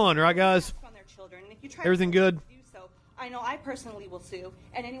lag is gone, right, guys? On their children. And if you try everything good? To do so, I know I personally will sue,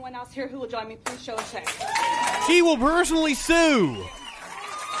 and anyone else here who will join me, please show a check. He will personally sue.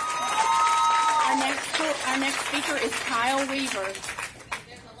 Our next speaker is Kyle Weaver.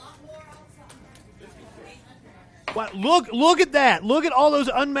 Wow, look at that. Look at all those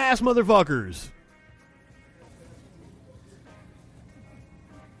unmasked motherfuckers.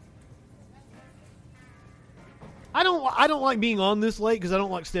 I don't like being on this late because I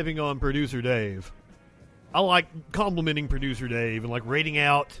don't like stepping on producer Dave. I like complimenting producer Dave and like rating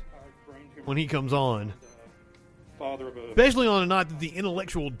out when he comes on. Father of a, especially on a night that the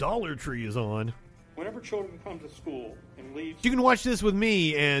intellectual Dollar Tree is on. whenever children come to school and leave, You can watch this with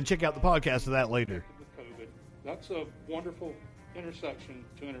me and check out the podcast of that later. with COVID, that's a wonderful intersection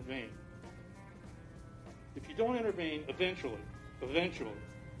to intervene. If you don't intervene, eventually,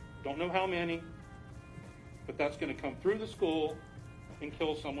 don't know how many, but that's going to come through the school and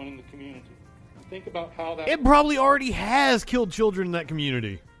kill someone in the community. And think about how that... It probably already has killed children in that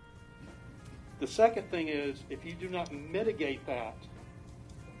community. The second thing is, if you do not mitigate that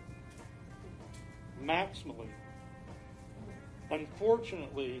maximally,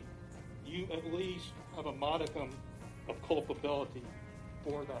 unfortunately, you at least have a modicum of culpability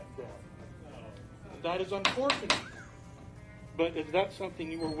for that death. And that is unfortunate. But is that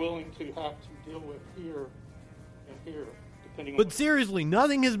something you are willing to have to deal with here and here, depending on... But seriously,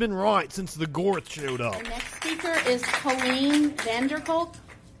 nothing has been right since the Gorth showed up. The next speaker is Colleen Vanderkolk.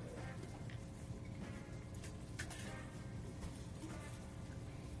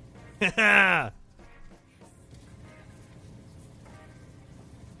 The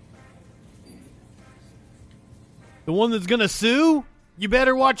one that's gonna sue? You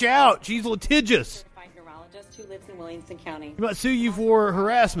better watch out. She's litigious. Certified neurologist who lives in Williamson County. She might sue you for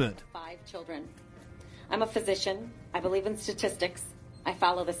harassment. 5 children. I'm a physician. I believe in statistics. I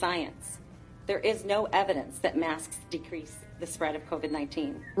follow the science. There is no evidence that masks decrease the spread of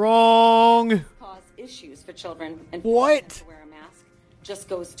COVID-19. Wrong. Cause issues for children and What? to wear a mask just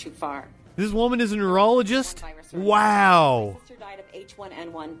goes too far. This woman is a neurologist? Wow. My sister died of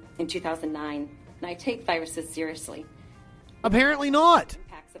H1N1 in 2009, and I take viruses seriously. Apparently not.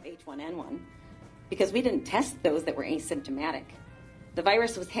 Impacts of H1N1 because we didn't test those that were asymptomatic. The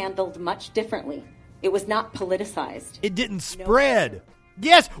virus was handled much differently. It was not politicized. It didn't spread.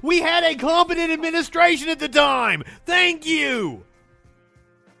 Yes, we had a competent administration at the time. Thank you.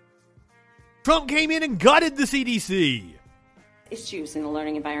 Trump came in and gutted the CDC. Issues in the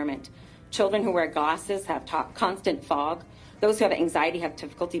learning environment. Children who wear glasses have constant fog. Those who have anxiety have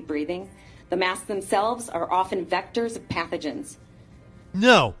difficulty breathing. The masks themselves are often vectors of pathogens.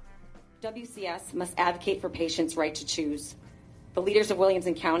 No. WCS must advocate for patients' right to choose. The leaders of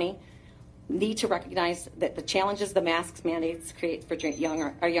Williamson County need to recognize that the challenges the masks mandates create for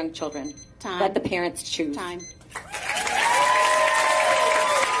our young children. Time. Let the parents choose. Time.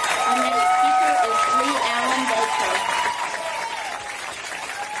 Our next speaker is Lee Allen Baker.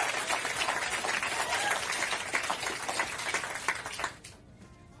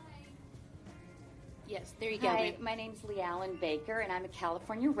 Yes, there you go. Hi, my name's Lee Allen Baker, and I'm a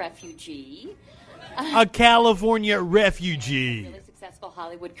California refugee. A California refugee. Really successful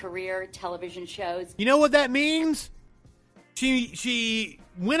Hollywood career, television shows. You know what that means? She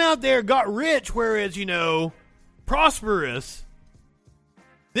went out there, got rich, whereas, prosperous,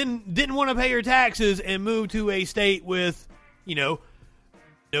 then didn't want to pay her taxes and moved to a state with, no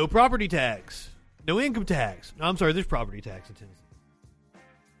property tax, no income tax. No, I'm sorry, there's property tax in Tennessee.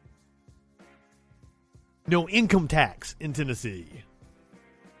 No income tax in Tennessee.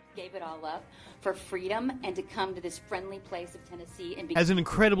 Gave it all up for freedom and to come to this friendly place of Tennessee. And Has an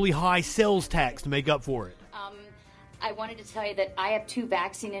incredibly high sales tax to make up for it. I wanted to tell you that I have 2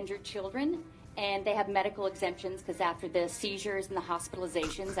 vaccine-injured children, and they have medical exemptions because after the seizures and the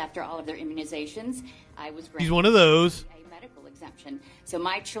hospitalizations, after all of their immunizations, I was granted He's one of those. a medical exemption. So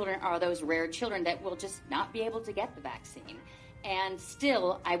my children are those rare children that will just not be able to get the vaccine. And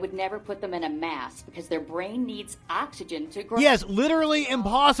still, I would never put them in a mask because their brain needs oxygen to grow. Yes, literally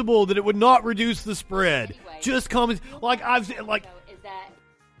impossible that it would not reduce the spread. Just come,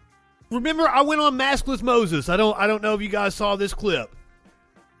 remember I went on Maskless Moses. I don't know if you guys saw this clip.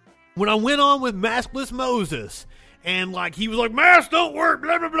 When I went on with Maskless Moses, and he was like, masks don't work,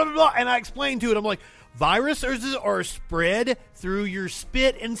 blah, blah, blah, blah, blah. And I explained to it, I'm like, viruses are spread through your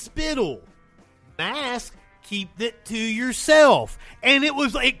spit and spittle. Masks keep it to yourself. And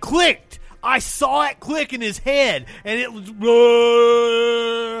it clicked. I saw it click in his head, and it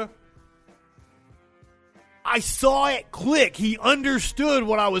was... I saw it click. He understood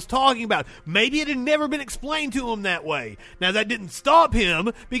what I was talking about. Maybe it had never been explained to him that way. Now, that didn't stop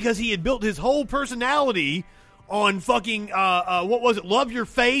him because he had built his whole personality on fucking, what was it? Love your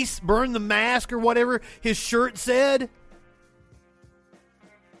face, burn the mask, or whatever his shirt said.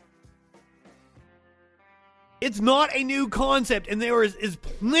 It's not a new concept, and there is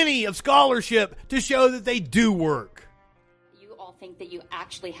plenty of scholarship to show that they do work. You all think that you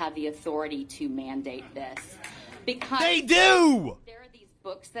actually have the authority to mandate this. Because they do! There are these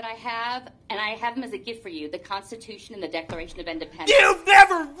books that I have, and I have them as a gift for you, the Constitution and the Declaration of Independence. You've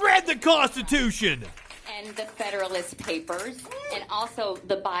never read the Constitution! And the Federalist Papers, and also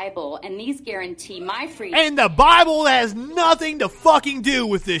the Bible, and these guarantee my freedom. And the Bible has nothing to fucking do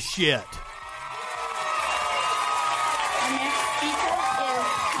with this shit. Our next speaker is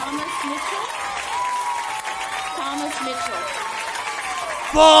Thomas Mitchell. Thomas Mitchell.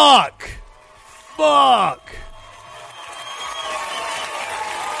 Fuck!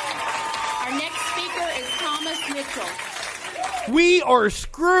 Our next speaker is Thomas Mitchell. We are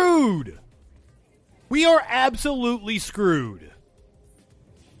screwed. We are absolutely screwed.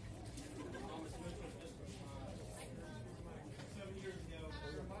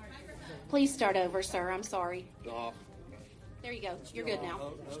 Please start over, sir. I'm sorry. There you go. You're good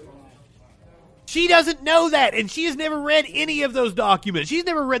now. She doesn't know that, and she has never read any of those documents. She's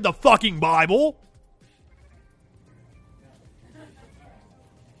never read the fucking Bible.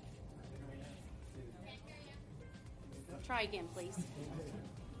 Try again, please.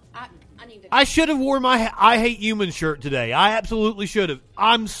 I need to. I should have worn my I Hate Humans shirt today. I absolutely should have.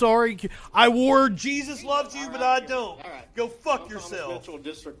 I'm sorry. I wore Jesus Loves You, but I don't. All right. Go fuck I'm yourself. Thomas Mitchell,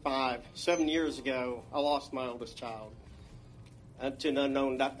 District 5. 7 years ago, I lost my oldest child to an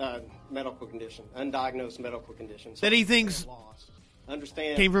unknown medical condition, undiagnosed medical condition. That he thinks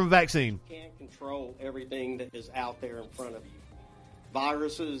Understand, came from a vaccine. You can't control everything that is out there in front of you.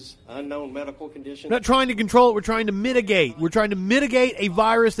 Viruses, unknown medical conditions. We're not trying to control it. We're trying to mitigate. We're trying to mitigate a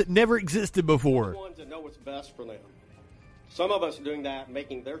virus that never existed before. The ones that know what's best for them. Some of us are doing that,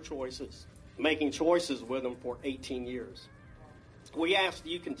 making their choices, making choices with them for 18 years. We ask that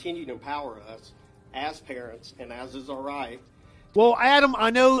you continue to empower us as parents, and as is our right. Well, Adam, I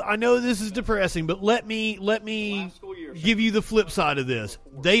know this is depressing, but let me give you the flip side of this.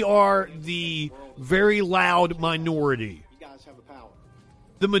 They are the very loud minority. You guys have the power.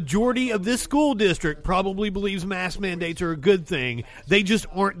 The majority of this school district probably believes mask mandates are a good thing. They just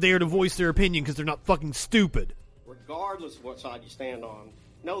aren't there to voice their opinion because they're not fucking stupid. Regardless of what side you stand on,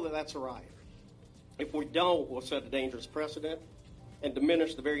 know that that's a right. If we don't, we'll set a dangerous precedent and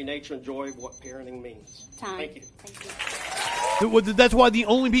diminish the very nature and joy of what parenting means. Thank you. That's why the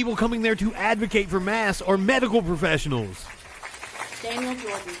only people coming there to advocate for masks are medical professionals. Daniel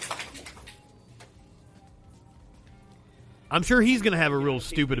Jordan. I'm sure he's going to have a real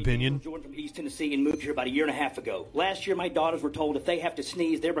stupid opinion. Jordan from East Tennessee and moved here about a year and a half ago. Last year, my daughters were told if they have to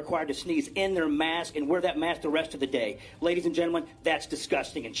sneeze, they're required to sneeze in their mask and wear that mask the rest of the day. Ladies and gentlemen, that's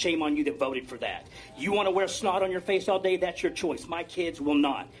disgusting, and shame on you that voted for that. You want to wear snot on your face all day? That's your choice. My kids will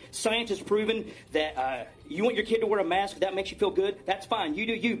not. Science has proven that you want your kid to wear a mask, if that makes you feel good, that's fine. You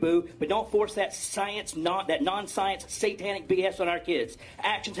do you, boo. But don't force that that non-science, satanic BS on our kids.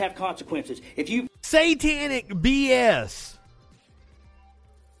 Actions have consequences. If you satanic BS.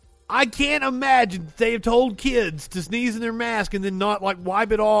 I can't imagine they have told kids to sneeze in their mask and then not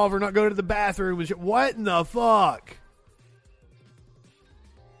wipe it off or not go to the bathroom and shit. What in the fuck?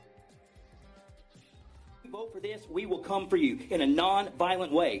 Vote for this, we will come for you in a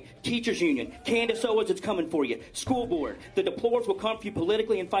non-violent way. Teachers Union, Candace Owens is coming for you. School Board, the deplorers will come for you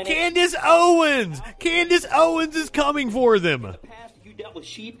politically and financially. Candace Owens! Candace Owens is coming for them. You dealt with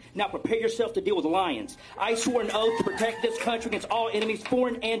sheep, now prepare yourself to deal with lions. I swore an oath to protect this country against all enemies,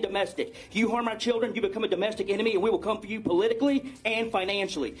 foreign and domestic. You harm our children, you become a domestic enemy, and we will come for you politically and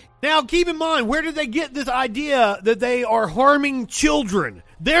financially. Now, keep in mind, where did they get this idea that they are harming children?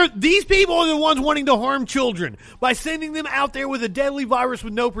 These people are the ones wanting to harm children by sending them out there with a deadly virus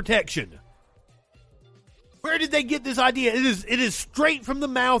with no protection. Where did they get this idea? It is straight from the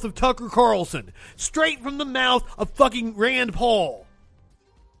mouth of Tucker Carlson. Straight from the mouth of fucking Rand Paul.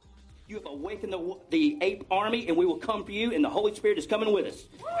 You have awakened the ape army, and we will come for you, and the Holy Spirit is coming with us.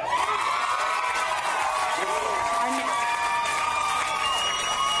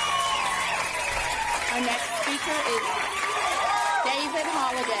 Our next speaker is David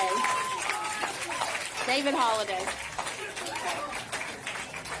Holliday. David Holliday.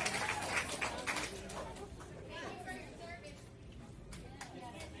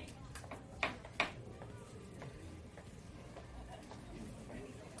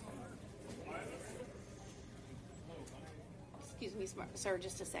 Excuse me, sir,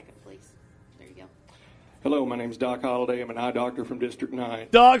 just a second, please. There you go. Hello, my name is Doc Holliday. I'm an eye doctor from District 9.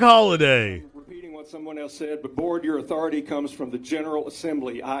 Doc Holliday. Repeating what someone else said, but Board, your authority comes from the General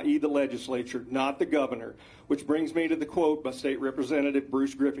Assembly, i.e. the legislature, not the governor, which brings me to the quote by State Representative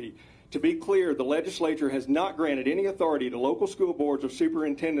Bruce Griffey. To be clear, the legislature has not granted any authority to local school boards or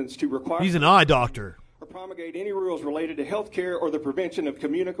superintendents to require... He's an eye doctor. ...or promulgate any rules related to health care or the prevention of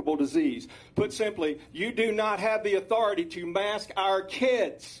communicable disease. Put simply, you do not have the authority to mask our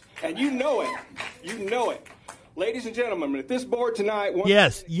kids. And you know it. You know it. Ladies and gentlemen, if this board tonight wants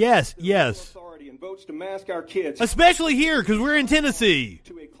authority and votes to mask our kids, especially here because we're in Tennessee,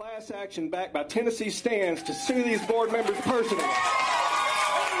 to a class action backed by Tennessee stands to sue these board members personally.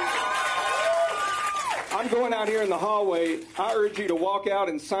 I'm going out here in the hallway. I urge you to walk out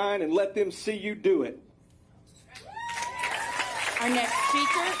and sign and let them see you do it. Our next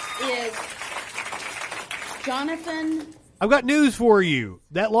speaker is Jonathan. I've got news for you.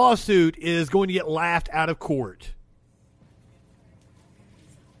 That lawsuit is going to get laughed out of court.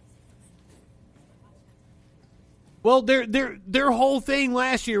 Well, their whole thing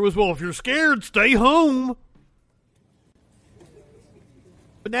last year was, well, if you're scared, stay home.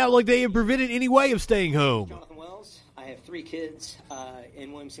 But now, like, they have prevented any way of staying home. Jonathan Wells. I have 3 kids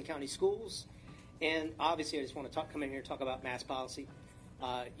in Williamson County Schools. And obviously, I just want to come in here and talk about mask policy.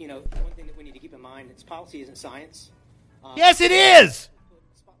 One thing that we need to keep in mind is policy isn't science. Yes, it is!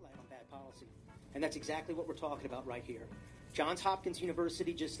 Spotlight on bad policy. And that's exactly what we're talking about right here. Johns Hopkins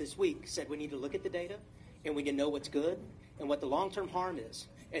University just this week said we need to look at the data and we can know what's good and what the long-term harm is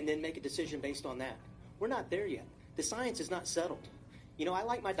and then make a decision based on that. We're not there yet. The science is not settled. I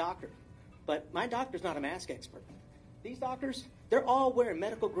like my doctor, but my doctor's not a mask expert. These doctors, they're all wearing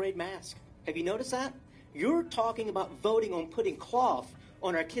medical-grade masks. Have you noticed that? You're talking about voting on putting cloth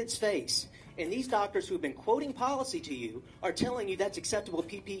on our kids' face. And these doctors who have been quoting policy to you are telling you that's acceptable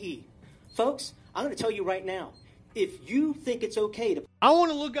PPE. Folks, I'm going to tell you right now, if you think it's okay to... I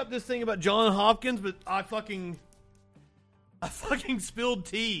want to look up this thing about Johns Hopkins, but I fucking spilled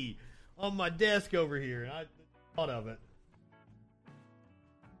tea on my desk over here, and I thought of it.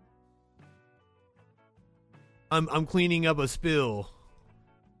 I'm cleaning up a spill.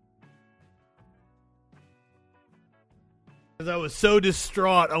 Because I was so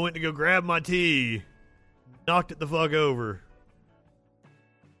distraught, I went to go grab my tea. Knocked it the fuck over.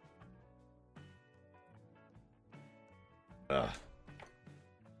 Ugh.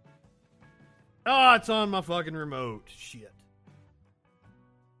 Oh, it's on my fucking remote. Shit.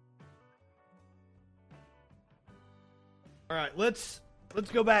 Alright, let's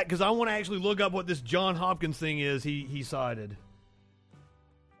go back, because I want to actually look up what this John Hopkins thing is he cited.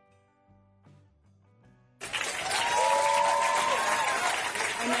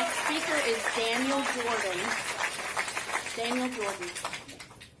 Our next speaker is Daniel Jordan. Daniel Jordan.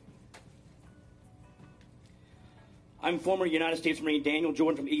 I'm former United States Marine Daniel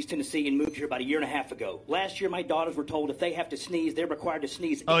Jordan from East Tennessee and moved here about 1.5 years ago. Last year, my daughters were told if they have to sneeze, they're required to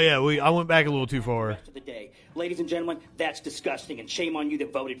sneeze. Oh, yeah, I went back a little too far. The rest of the day. Ladies and gentlemen, that's disgusting, and shame on you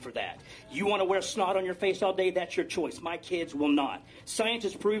that voted for that. You want to wear snot on your face all day? That's your choice. My kids will not. Science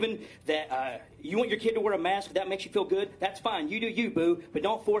has proven that you want your kid to wear a mask, that makes you feel good, that's fine. You do you, boo. But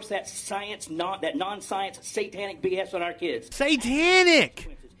don't force that that non-science, satanic BS on our kids.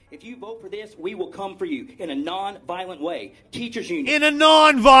 Satanic! If you vote for this, we will come for you in a non-violent way. Teachers union. In a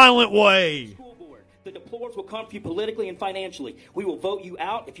non-violent way. School board. The deplorables will come for you politically and financially. We will vote you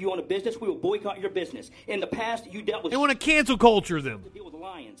out. If you own a business, we will boycott your business. In the past, you dealt with... They want to cancel culture them. To deal with the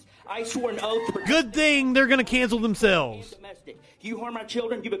lions. I swore an oath to protect... Good thing they're going to cancel themselves. Domestic. You harm our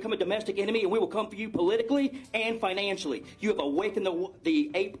children, you become a domestic enemy, and we will come for you politically and financially. You have awakened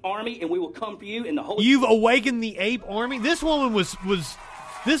the ape army, and we will come for you in the whole... You've awakened the ape army? This woman was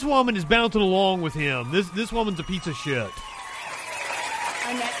This woman is bouncing along with him. This woman's a piece of shit.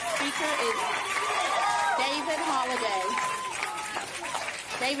 Our next speaker is David Holliday.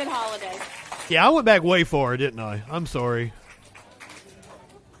 David Holliday. Yeah, I went back way far, didn't I? I'm sorry.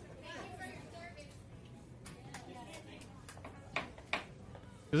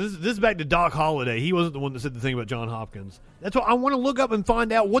 This is back to Doc Holliday. He wasn't the one that said the thing about John Hopkins. That's why I want to look up and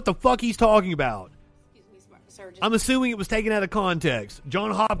find out what the fuck he's talking about. I'm assuming it was taken out of context.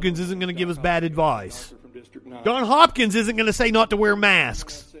 John Hopkins isn't going to give us bad advice. John Hopkins isn't going to say not to wear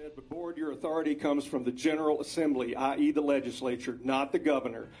masks. But Board, your authority comes from the General Assembly, i.e. the legislature, not the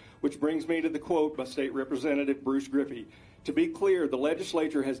governor, which brings me to the quote by State Representative Bruce Griffey. To be clear, the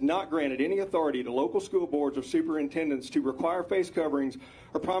legislature has not granted any authority to local school boards or superintendents to require face coverings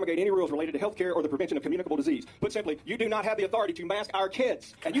or promulgate any rules related to health care or the prevention of communicable disease. Put simply, you do not have the authority to mask our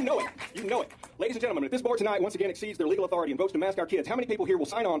kids. And you know it. You know it. Ladies and gentlemen, if this board tonight once again exceeds their legal authority and votes to mask our kids, how many people here will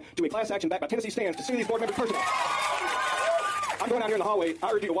sign on to a class action backed by Tennessee stands to sue these board members personally? I'm going out here in the hallway.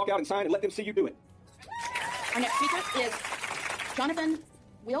 I urge you to walk out and sign and let them see you do it. Our next speaker is Jonathan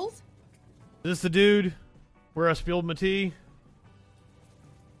Wills. Is this the dude where I spilled my tea?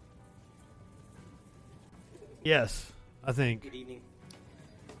 Yes, I think. Good evening.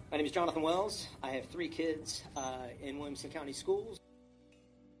 My name is Jonathan Wells. I have 3 kids in Williamson County Schools.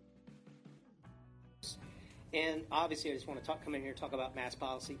 And obviously, I just want to come in here and talk about mask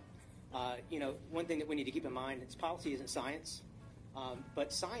policy. One thing that we need to keep in mind is policy isn't science,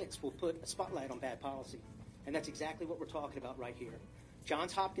 but science will put a spotlight on bad policy. And that's exactly what we're talking about right here.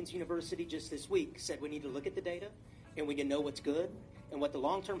 Johns Hopkins University just this week said we need to look at the data and we can know what's good and what the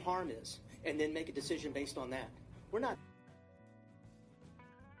long-term harm is, and then make a decision based on that. We're not.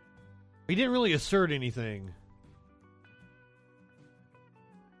 He didn't really assert anything.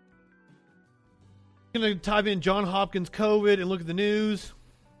 I'm going to type in John Hopkins COVID and look at the news.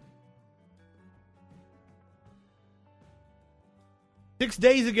 6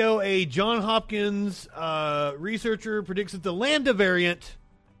 days ago, a John Hopkins researcher predicts that the Lambda variant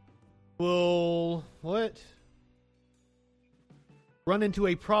will, run into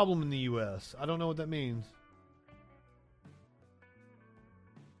a problem in the U.S. I don't know what that means.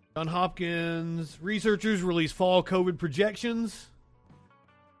 John Hopkins researchers release fall COVID projections.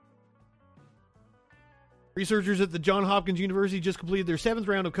 Researchers at the Johns Hopkins University just completed their 7th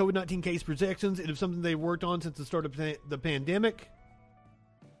round of COVID-19 case projections. It is something they've worked on since the start of the pandemic.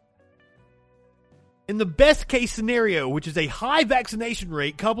 In the best case scenario, which is a high vaccination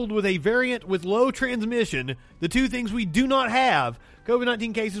rate coupled with a variant with low transmission, the two things we do not have,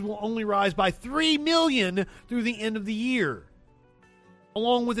 COVID-19 cases will only rise by 3 million through the end of the year,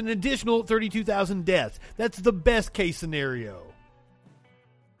 along with an additional 32,000 deaths. That's the best case scenario.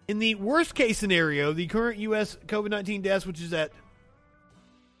 In the worst case scenario, the current U.S. COVID-19 deaths, which is at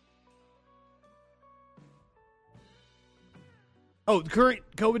the current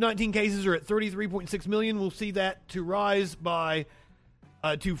COVID-19 cases are at 33.6 million. We'll see that to rise by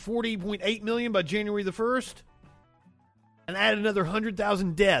to 40.8 million by January the 1st, and add another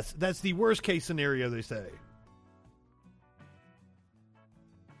 100,000 deaths. That's the worst case scenario, they say.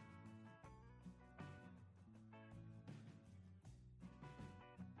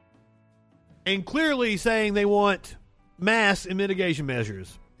 And clearly saying they want mass and mitigation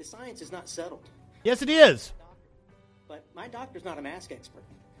measures. The science is not settled. Yes, it is. But my doctor's not a mask expert.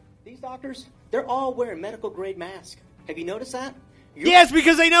 These doctors, they're all wearing medical grade masks. Have you noticed that? Yes,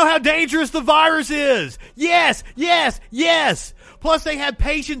 because they know how dangerous the virus is. Yes, yes, yes. Plus they have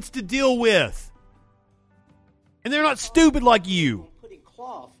patients to deal with. And they're not stupid like you. Putting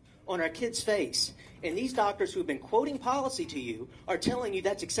cloth on our kids' face. And these doctors who have been quoting policy to you are telling you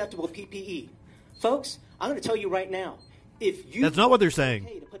that's acceptable PPE. Folks, I'm going to tell you right now, if you That's not what they're saying.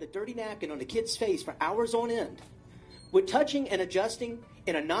 To put a dirty napkin on a kid's face for hours on end, with touching and adjusting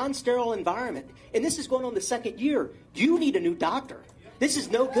in a non-sterile environment, and this is going on the 2nd year, you need a new doctor. This is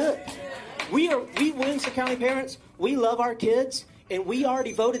no good. We Williamson County parents, we love our kids, and we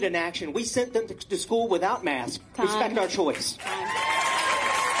already voted in action. We sent them to school without masks. Time. Respect our choice.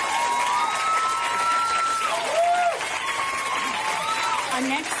 Our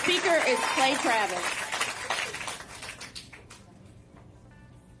next speaker is Clay Travis.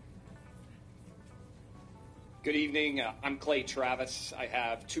 Good evening. I'm Clay Travis. I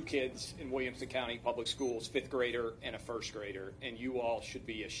have 2 kids in Williamson County Public Schools, 5th grader and a 1st grader, and you all should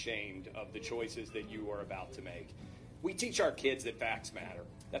be ashamed of the choices that you are about to make. We teach our kids that facts matter.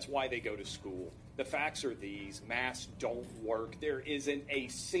 That's why they go to school. The facts are these. Masks don't work. There isn't a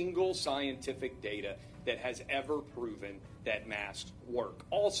single scientific data that has ever proven that masks work.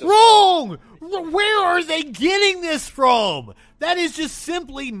 Also, wrong! Where are they getting this from? That is just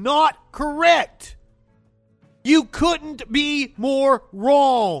simply not correct. You couldn't be more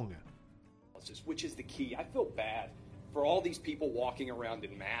wrong. Which is the key. I feel bad for all these people walking around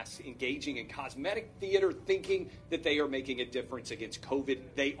in masks, engaging in cosmetic theater, thinking that they are making a difference against COVID.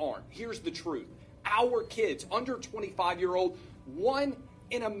 They aren't. Here's the truth. Our kids, under 25-year-old, 1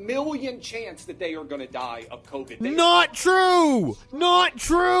 in a million chance that they are going to die of COVID. Not true! Not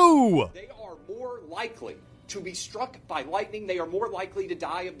true! They are more likely to be struck by lightning. They are more likely to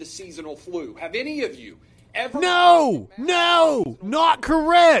die of the seasonal flu. Have any of you ever... No! Not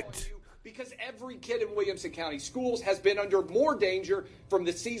correct! Because every kid in Williamson County Schools has been under more danger from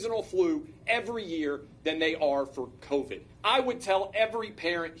the seasonal flu every year than they are for COVID. I would tell every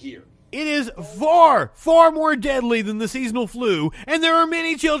parent here. It is far, far more deadly than the seasonal flu, and there are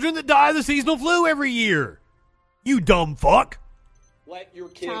many children that die of the seasonal flu every year. You dumb fuck. Let your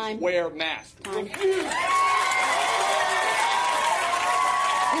kids wear masks. This concludes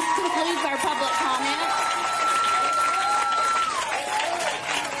our public comment.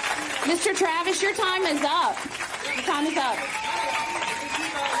 Mr. Travis, your time is up. Your time is up.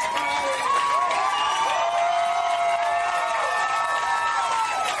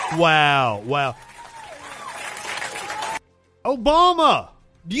 Wow. Obama.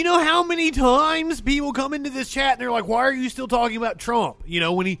 Do you know how many times people come into this chat and they're like, why are you still talking about Trump? You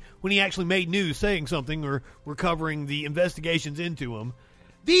know, when he actually made news saying something, or we're covering the investigations into him.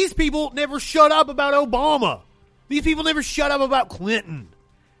 These people never shut up about Obama. These people never shut up about Clinton.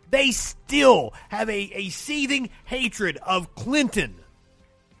 They still have a seething hatred of Clinton.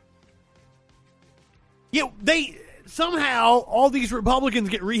 You know, somehow all these Republicans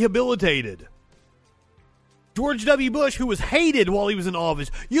get rehabilitated. George W. Bush, who was hated while he was in office,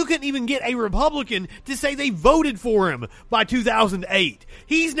 you couldn't even get a Republican to say they voted for him by 2008.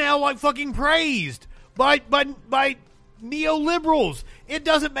 He's now like fucking praised by neoliberals. It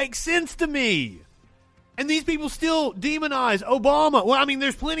doesn't make sense to me. And these people still demonize Obama. Well, I mean,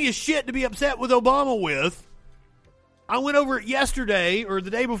 there's plenty of shit to be upset with Obama with. I went over it yesterday or the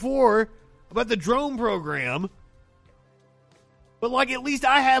day before about the drone program. But like, at least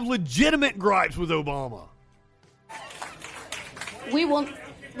I have legitimate gripes with Obama. We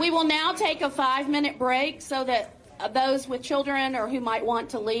will now take a 5-minute break so that those with children or who might want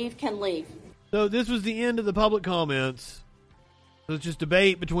to leave can leave. So this was the end of the public comments. So it's just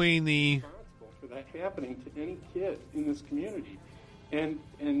debate between the... for that happening to any kid in this community. And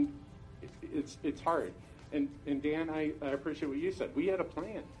it's hard. And Dan, I appreciate what you said. We had a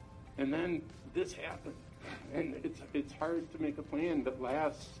plan. And then this happened. And it's hard to make a plan that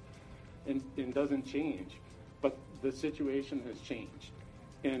lasts and doesn't change. But the situation has changed.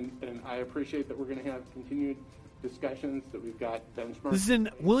 And I appreciate that we're going to have continued discussions, that we've got benchmarks. This is in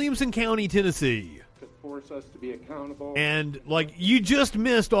Williamson County, Tennessee. To force us to be accountable. And, like, you just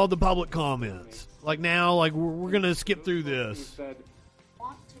missed all the public comments. Like, now, like, we're going to skip through this.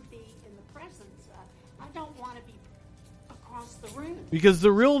 Want to be in the presence of. I don't want to be across the room. Because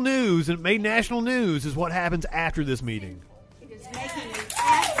the real news, and it made national news, is what happens after this meeting. It is making me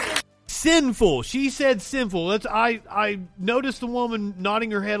active. Sinful. She said sinful. I noticed the woman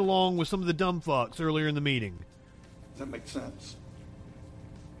nodding her head along with some of the dumb fucks earlier in the meeting. That makes sense.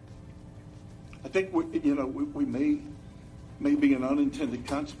 I think we may be an unintended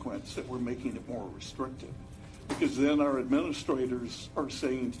consequence that we're making it more restrictive, because then our administrators are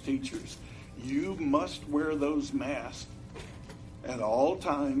saying to teachers, you must wear those masks at all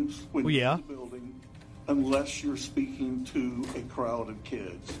times when you're in the building, unless you're speaking to a crowd of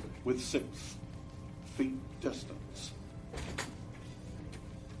kids with 6 feet distance.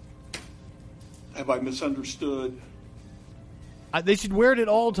 Have I misunderstood? They should wear it at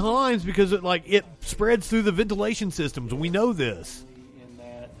all times because it spreads through the ventilation systems, and we know this. In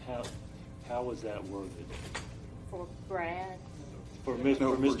that, how was that worded? For Brad. For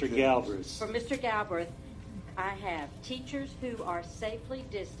Mr. Galbraith. For Mr. Galbraith, I have teachers who are safely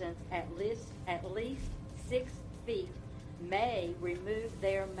distanced at least 6 feet may remove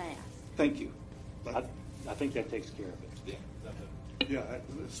their mask. Thank you. I think that takes care of it. Yeah,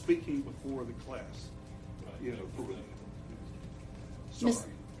 speaking before the class.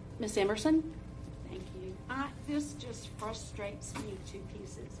 Miss Emerson? Thank you. This just frustrates me to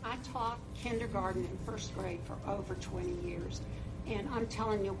pieces. I taught kindergarten and first grade for over 20 years. And I'm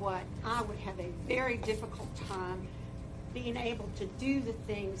telling you what, I would have a very difficult time being able to do the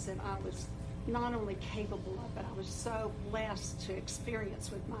things that I was not only capable of, but I was so blessed to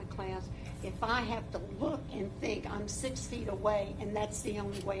experience with my class. If I have to look and think I'm 6 feet away and that's the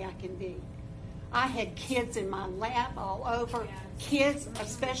only way I can be. I had kids in my lap all over. Kids,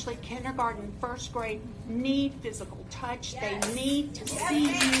 especially kindergarten and first grade, need physical touch. They need to see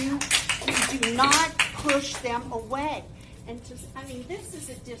you. You do not push them away. And this is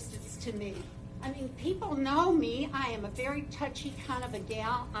a distance to me. I mean, people know me. I am a very touchy kind of a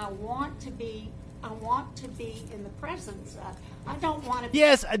gal. I want to be in the presence of. I don't want to be.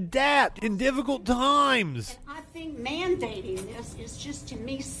 Yes, adapt in difficult times. And I think mandating this is just, to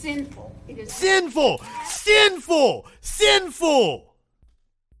me, sinful. It is sinful.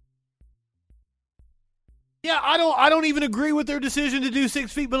 Yeah, I don't even agree with their decision to do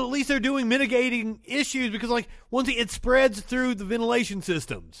 6 feet, but at least they're doing mitigating issues because, once it spreads through the ventilation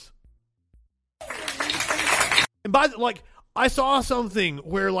systems. And I saw something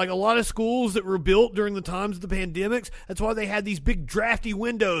where, a lot of schools that were built during the times of the pandemics, that's why they had these big drafty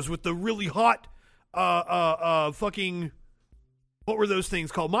windows with the really hot, fucking, what were those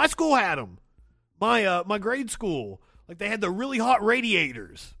things called? My school had them. My grade school. They had the really hot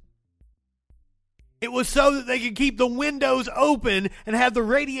radiators. It was so that they could keep the windows open and have the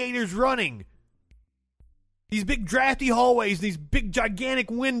radiators running. these big drafty hallways, these big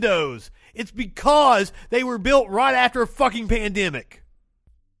gigantic windows. It's because they were built right after a fucking pandemic.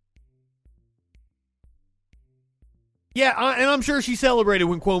 Yeah, and I'm sure she celebrated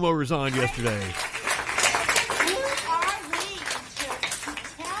when Cuomo resigned yesterday. Who are we to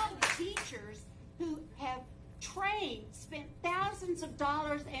tell teachers who have trained, spent thousands of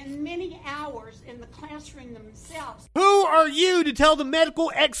dollars and many hours in the classroom themselves? Who are you to tell the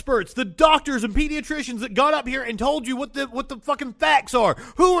medical experts, the doctors and pediatricians that got up here and told you what the fucking facts are?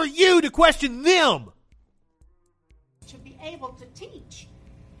 Who are you to question them? To be able to teach.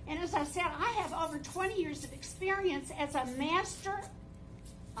 And as I said, I have over 20 years of experience as a master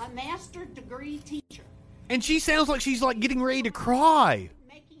degree teacher. And she sounds like she's like getting ready to cry.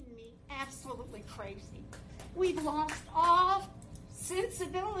 Making me absolutely crazy. We've lost all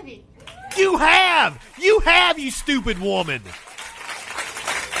sensibility. You have, you stupid woman.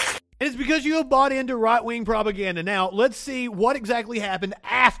 And it's because you have bought into right-wing propaganda. Now, let's see what exactly happened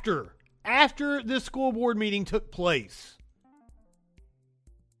after this school board meeting took place.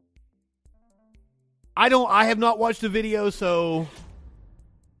 I have not watched the video, so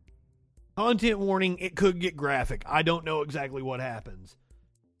content warning, it could get graphic. I don't know exactly what happens.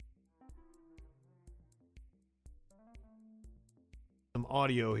 Some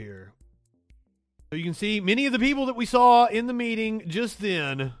audio here. So you can see many of the people that we saw in the meeting just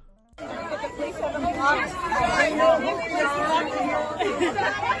then.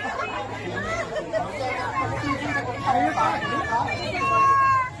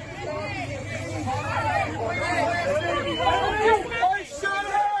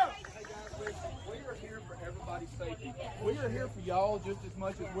 We are here for y'all just as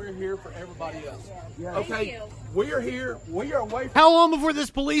much as we're here for everybody else. Okay, we are here. We are away from How long before this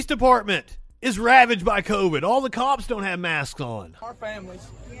police department is ravaged by COVID? All the cops don't have masks on. our families.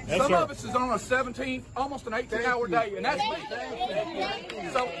 Yes, Some sir. of us is on a 17, almost an 18-hour day, and that's me.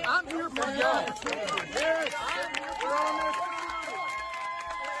 So I'm here for y'all. We're on this.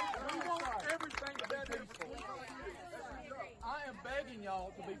 We want everything to be peaceful. I am begging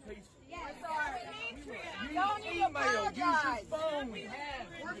y'all to be peaceful. Use email, use your phone.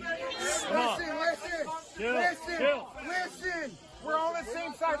 Listen. We're on the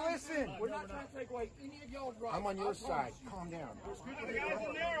same side. Listen. We're not trying to take away any of y'all's rights. I'm on your side. Calm down.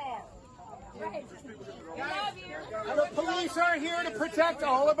 The police aren't here to protect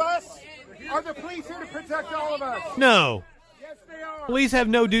all of us. Are the police here to protect all of us? No. Yes, they are. Police have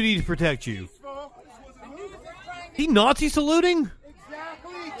no duty to protect you. He Nazi saluting?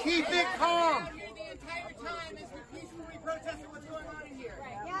 Exactly. Keep it calm.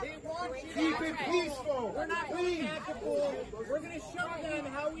 Keep it peaceful. We're not going to We're going to show them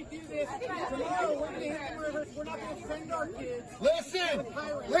how we do this. Tomorrow we're going to hit the rivers. We're not going to send our kids. Listen.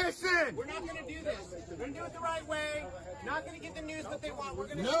 We're not going to do this. We're going to do it the right way. Not going to get the news what they want. We're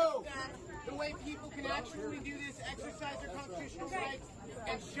going to show them the way people can actually do this, exercise their constitutional rights,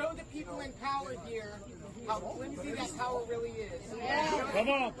 and show the people in power here how flimsy that power really is. Come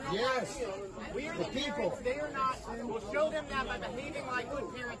on. Yes. We are the people. They are not. We'll show them that by behaving like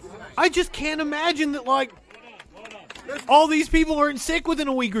good parents tonight. I just can't imagine that, like, all these people aren't sick within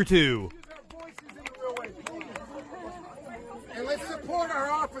a week or two. And let's support our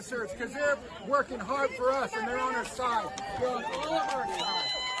officers because they're working hard for us and they're on our side. They're on all of our side.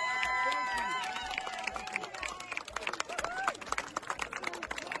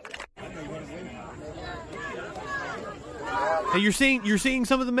 Hey, you're seeing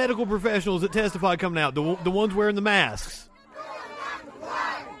some of the medical professionals that testified coming out, the ones wearing the masks.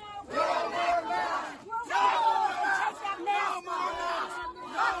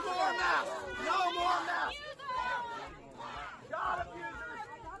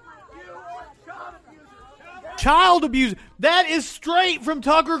 Child abuse. That is straight from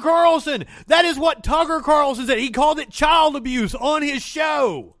Tucker Carlson. That is what Tucker Carlson said. He called it child abuse on his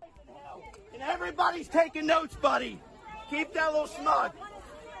show. And everybody's taking notes, buddy. Keep that little smug.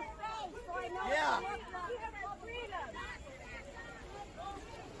 Yeah.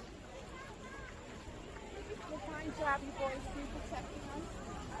 Fine job, you boys. Be protecting us.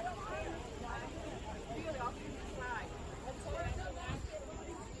 Really, I'll be inside.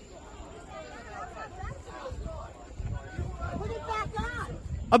 Put it back on.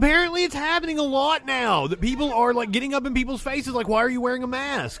 Apparently it's happening a lot now that people are like getting up in people's faces like, why are you wearing a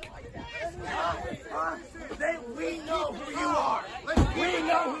mask? We know who you are. We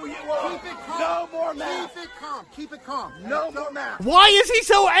know who you are. Keep it calm. No more masks. Keep it calm. Keep it calm. No more masks. Why is he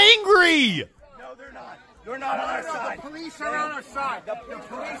so angry? No, they're not. They're not on our side. The police are on our side. The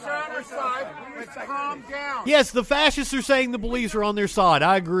police are on our side. Let's calm down. Yes, the fascists are saying the police are on their side.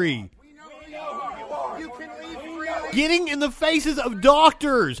 I agree. We know who you are. You can leave getting in the faces of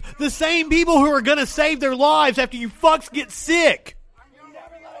doctors, the same people who are going to save their lives after you fucks get sick.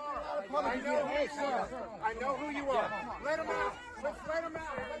 I know who you are. Let him out. Let's let him out.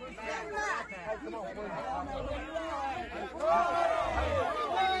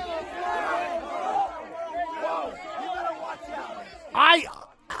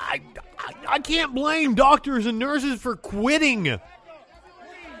 I can't blame doctors and nurses for quitting. Back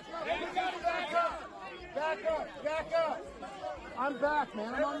up. I'm back,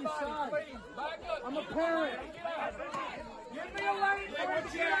 man. I'm on your side. I'm a parent. Give me a lane.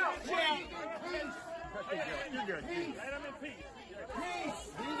 You're good. Peace.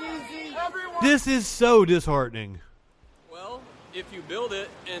 Peace. Everyone. This is so disheartening. Well, if you build it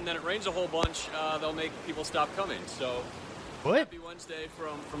and then it rains a whole bunch, they'll make people stop coming. So, what? Happy Wednesday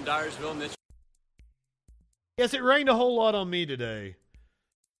from Dyersville, Michigan. Yes, it rained a whole lot on me today.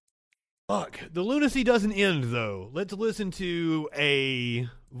 Fuck. The lunacy doesn't end, though. Let's listen to a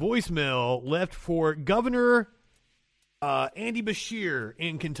voicemail left for Governor Andy Beshear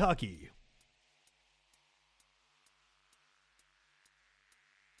in Kentucky.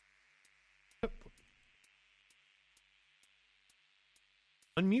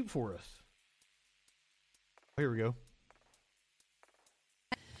 Unmute for us. Oh, here we go.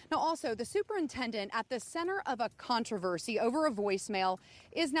 Now, also, the superintendent at the center of a controversy over a voicemail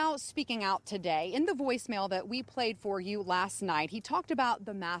is now speaking out today. In the voicemail that we played for you last night, he talked about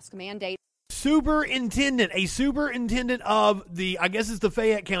the mask mandate. A superintendent of the, I guess it's the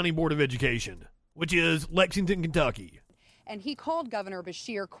Fayette County Board of Education, which is Lexington, Kentucky. And he called Governor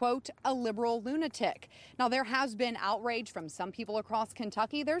Beshear, quote, a liberal lunatic. Now, there has been outrage from some people across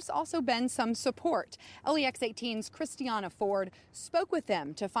Kentucky. There's also been some support. LEX 18's Christiana Ford spoke with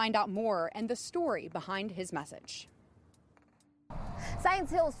them to find out more and the story behind his message. Science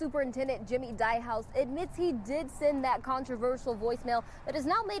Hill Superintendent Jimmy Dyehouse admits he did send that controversial voicemail that has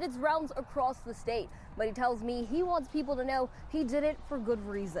now made its rounds across the state. But he tells me he wants people to know he did it for good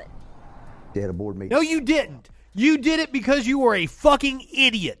reason. They had a board meeting. No, you didn't. You did it because you were a fucking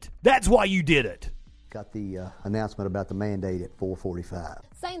idiot. That's why you did it. Got the announcement about the mandate at 4:45.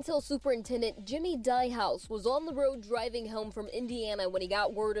 Science Hill Superintendent Jimmy Dyehouse was on the road driving home from Indiana when he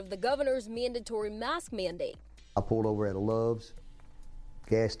got word of the governor's mandatory mask mandate. I pulled over at a Love's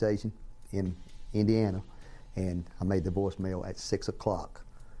gas station in Indiana, and I made the voicemail at 6 o'clock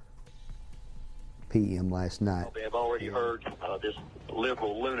p.m. last night. I've already heard this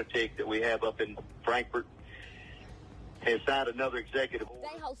liberal lunatic that we have up in Frankfort has signed another executive order.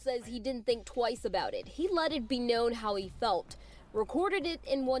 Dyehouse says he didn't think twice about it. He let it be known how he felt, recorded it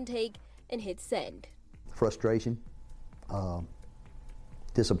in one take, and hit send. Frustration,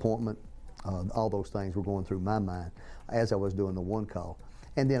 disappointment, all those things were going through my mind as I was doing the one call.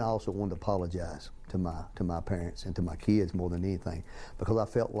 And then I also wanted to apologize to my parents and to my kids more than anything, because I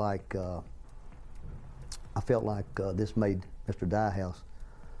felt like this made Mr. Dyehouse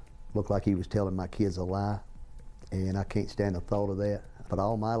look like he was telling my kids a lie. And I can't stand the thought of that. But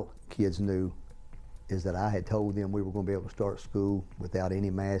all my kids knew is that I had told them we were going to be able to start school without any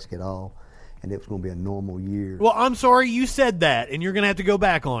mask at all, and it was going to be a normal year. Well, I'm sorry you said that, and you're going to have to go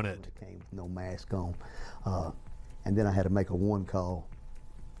back on it. Came with no mask on. And then I had to make a one call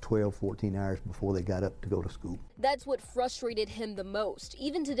 12, 14 hours before they got up to go to school. That's what frustrated him the most.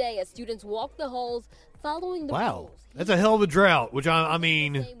 Even today, as students walk the halls following the wow, rules, that's a hell of a drought, which I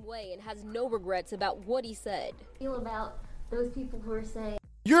mean... the same way and has no regrets about what he said. Feel about those people who are saying...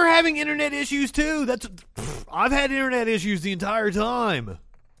 You're having internet issues, too. I've had internet issues the entire time.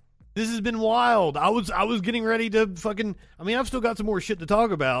 This has been wild. I was getting ready to fucking... I mean, I've still got some more shit to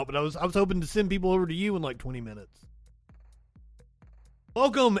talk about, but I was hoping to send people over to you in like 20 minutes.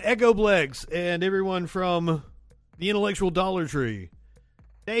 Welcome, Echo Blex, and everyone from the Intellectual Dollar Tree.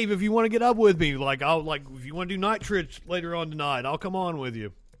 Dave, if you want to get up with me, if you want to do night trips later on tonight, I'll come on with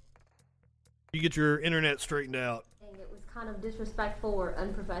you. You get your internet straightened out. It was kind of disrespectful or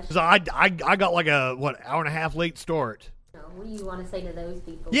unprofessional. 'Cause I got like a, hour and a half late start. What do you want to say to those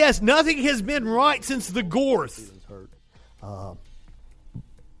people? Yes, nothing has been right since the Gorth. But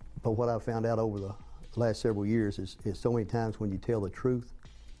what I've found out over the last several years is so many times when you tell the truth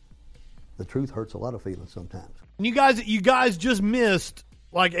hurts a lot of feelings sometimes. And you guys just missed,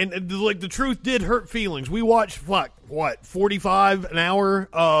 the truth did hurt feelings. We watched, 45 an hour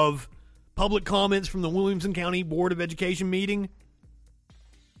of public comments from the Williamson County Board of Education meeting.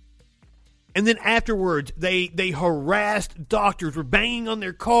 And then afterwards, they harassed doctors, were banging on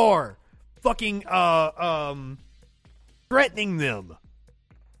their car, fucking threatening them.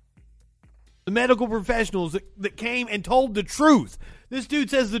 The medical professionals that came and told the truth. This dude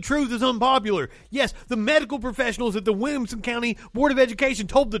says the truth is unpopular. Yes, the medical professionals at the Williamson County Board of Education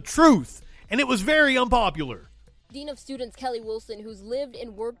told the truth, and it was very unpopular. Dean of Students Kelly Wilson, who's lived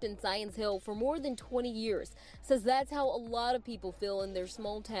and worked in Science Hill for more than 20 years, says that's how a lot of people feel in their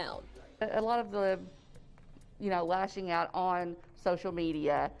small town. A lot of the, lashing out on social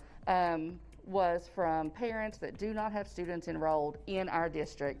media was from parents that do not have students enrolled in our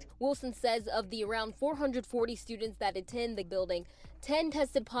district. Wilson says of the around 440 students that attend the building, 10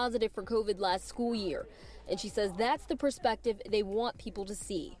 tested positive for COVID last school year. And she says that's the perspective they want people to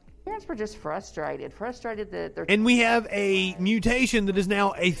see. Parents were just frustrated that they're... And we have a mutation that is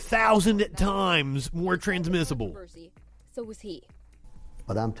now 1,000 times more transmissible. So was he.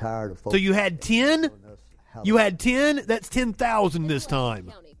 But I'm tired of folks... So you had 10? You had 10? That's 10,000 this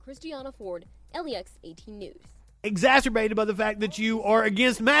time. Christiana Ford, LEX 18 News. Exacerbated by the fact that you are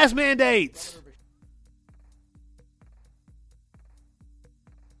against mask mandates.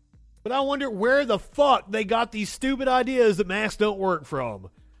 But I wonder where the fuck they got these stupid ideas that masks don't work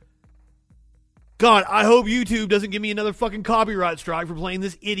from. God, I hope YouTube doesn't give me another fucking copyright strike for playing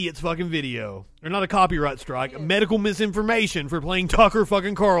this idiot's fucking video. Or not a copyright strike, a medical misinformation for playing Tucker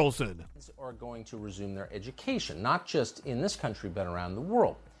fucking Carlson. Are going to resume their education, not just in this country, but around the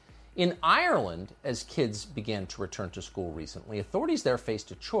world. In Ireland, as kids began to return to school recently, authorities there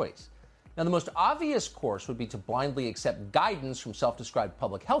faced a choice. Now, the most obvious course would be to blindly accept guidance from self-described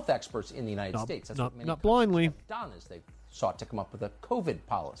public health experts in the United States. That's what many not blindly. have done as they sought to come up with a COVID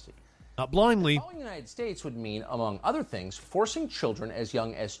policy. Not blindly. Following the United States would mean, among other things, forcing children as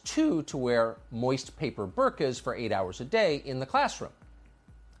young as 2 to wear moist paper burqas for 8 hours a day in the classroom.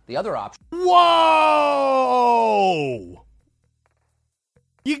 The other option... Whoa!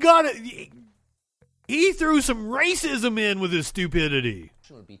 You gotta... He threw some racism in with his stupidity.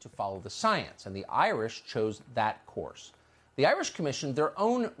 ...would be to follow the science, and the Irish chose that course. The Irish commissioned their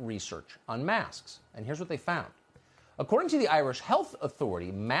own research on masks, and here's what they found. According to the Irish Health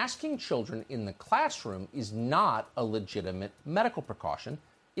Authority, masking children in the classroom is not a legitimate medical precaution.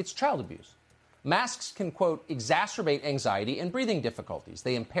 It's child abuse. Masks can, quote, exacerbate anxiety and breathing difficulties.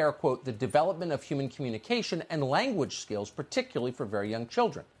 They impair, quote, the development of human communication and language skills, particularly for very young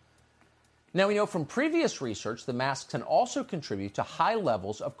children. Now, we know from previous research the masks can also contribute to high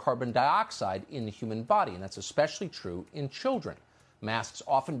levels of carbon dioxide in the human body, and that's especially true in children. Masks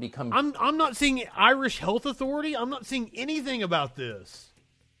often become... I'm not seeing Irish Health Authority. I'm not seeing anything about this.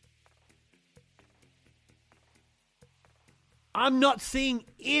 I'm not seeing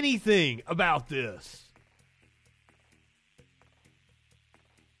anything about this.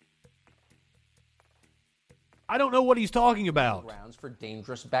 I don't know what he's talking about. Grounds for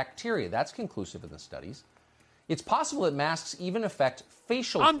dangerous bacteria. That's conclusive in the studies. It's possible that masks even affect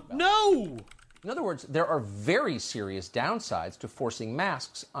facial... No! In other words, there are very serious downsides to forcing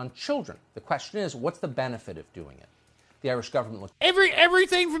masks on children. The question is, what's the benefit of doing it? The Irish government looks...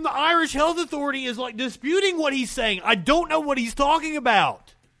 Everything from the Irish Health Authority is like disputing what he's saying. I don't know what he's talking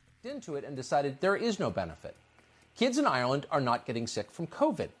about. ...into it and decided there is no benefit. Kids in Ireland are not getting sick from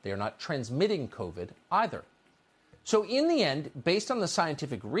COVID. They are not transmitting COVID either. So in the end, based on the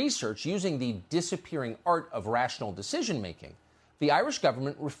scientific research using the disappearing art of rational decision-making, the Irish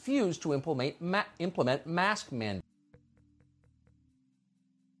government refused to implement mask mandates.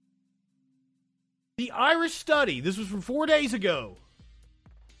 The Irish study, this was from 4 days ago.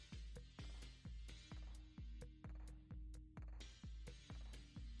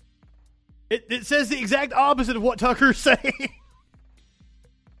 It says the exact opposite of what Tucker's saying.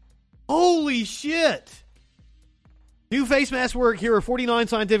 Holy shit. New face mask work. Here are 49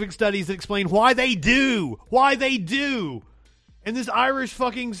 scientific studies that explain why they do. Why they do. And this Irish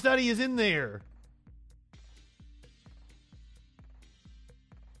fucking study is in there.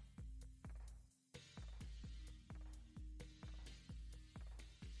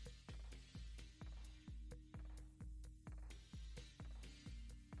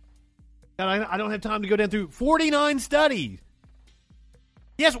 God, I don't have time to go down through 49 studies.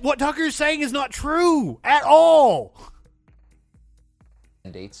 Yes, what Tucker's saying is not true at all.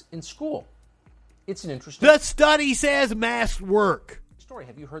 Mandates in school. It's an interesting... The study says masks work. Story.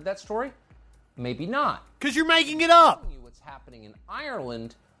 Have you heard that story? Maybe not. Because you're making it up. What's happening in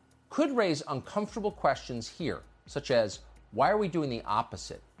Ireland could raise uncomfortable questions here, such as, why are we doing the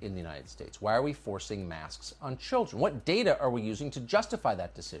opposite in the United States? Why are we forcing masks on children? What data are we using to justify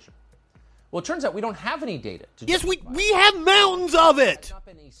that decision? Well, it turns out we don't have any data. Yes, we have mountains of it. There's not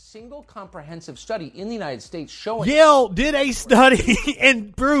been a single comprehensive study in the United States showing... Yale did a study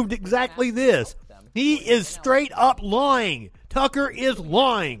and proved exactly this. He is straight up lying. Tucker is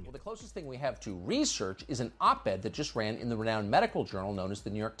lying. Well, the closest thing we have to research is an op-ed that just ran in the renowned medical journal known as the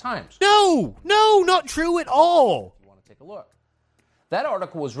New York Times. No, not true at all. You want to take a look. That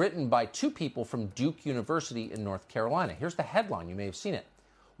article was written by two people from Duke University in North Carolina. Here's the headline. You may have seen it.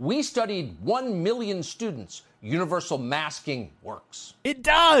 We studied 1 million students. Universal masking works. It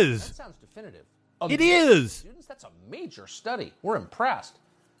does. That sounds definitive. It is. Students, that's a major study. We're impressed.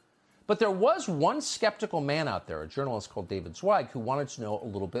 But there was one skeptical man out there, a journalist called David Zweig, who wanted to know a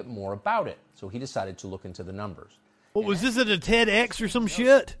little bit more about it. So he decided to look into the numbers. What, was this at a TEDx or some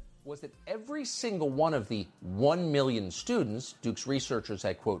shit? Was that every single one of the 1 million students Duke's researchers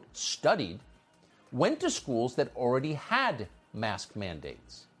had, quote, studied, went to schools that already had mask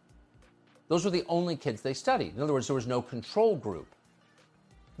mandates. Those were the only kids they studied. In other words, there was no control group.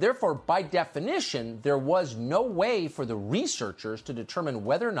 Therefore, by definition, there was no way for the researchers to determine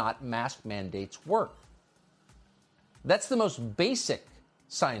whether or not mask mandates work. That's the most basic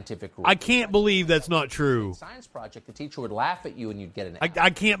scientific rule. I can't believe that's not true. Science project, the teacher would laugh at you and you'd get an F. I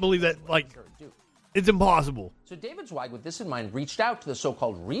can't believe that, it's impossible. So David Zweig, with this in mind, reached out to the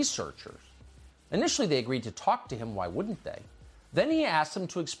so-called researchers. Initially, they agreed to talk to him. Why wouldn't they? Then he asked them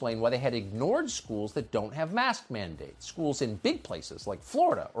to explain why they had ignored schools that don't have mask mandates, schools in big places like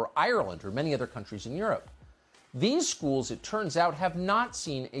Florida or Ireland or many other countries in Europe. These schools, it turns out, have not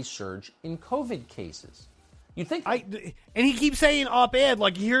seen a surge in COVID cases. You'd think... And he keeps saying op-ed,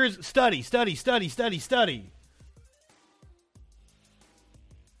 like here's study. Study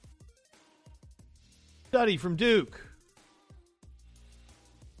from Duke.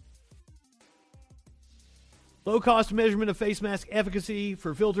 Low-cost measurement of face mask efficacy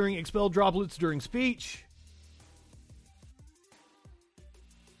for filtering expelled droplets during speech.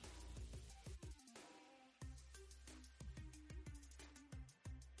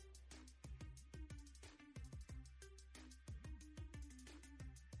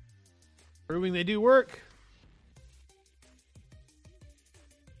 Proving they do work.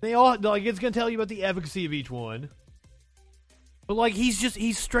 They all, like, it's going to tell you about the efficacy of each one. But, like,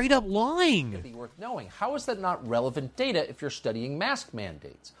 he's straight up lying. It'd be worth knowing. How is that not relevant data if you're studying mask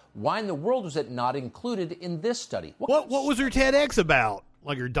mandates? Why in the world was it not included in this study? What was her TEDx about?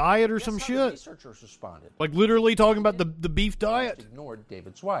 Like her diet or some shit? The researchers responded. Like literally talking about the beef diet? Ignored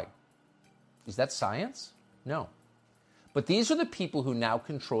David Zweig. Is that science? No. But these are the people who now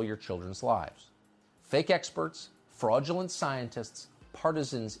control your children's lives. Fake experts, fraudulent scientists,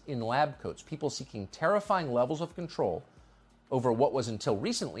 partisans in lab coats, people seeking terrifying levels of control over what was until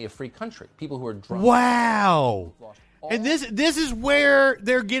recently a free country. People who are drunk. Wow. And this is where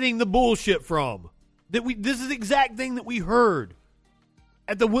they're getting the bullshit from. This is the exact thing that we heard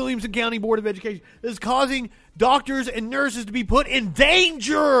at the Williamson County Board of Education. This is causing doctors and nurses to be put in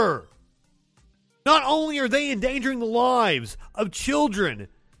danger. Not only are they endangering the lives of children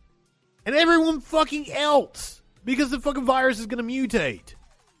and everyone fucking else because the fucking virus is going to mutate.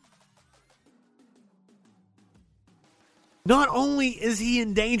 Not only is he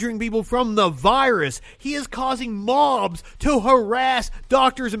endangering people from the virus, he is causing mobs to harass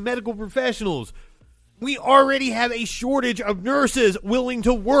doctors and medical professionals. We already have a shortage of nurses willing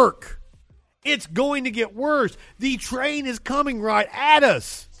to work. It's going to get worse. The train is coming right at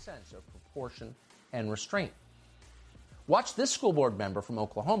us. Sense of proportion and restraint. Watch this school board member from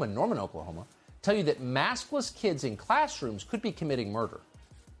Oklahoma, Norman, Oklahoma, tell you that maskless kids in classrooms could be committing murder.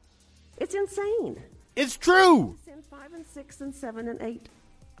 It's insane. It's true. 5 and 6 and 7 and 8,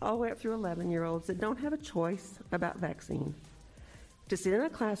 all the way up through 11-year-olds that don't have a choice about vaccine. To sit in a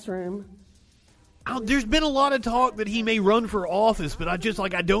classroom. There's been a lot of talk that he may run for office, but I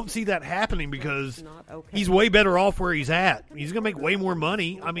don't see that happening because he's way better off where he's at. He's going to make way more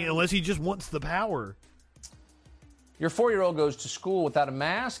money. I mean, unless he just wants the power. Your 4-year-old goes to school without a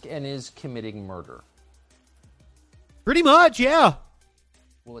mask and is committing murder. Pretty much, yeah.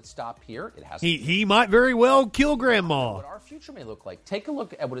 Will it stop here? It has. He might very well kill Grandma. What our future may look like. Take a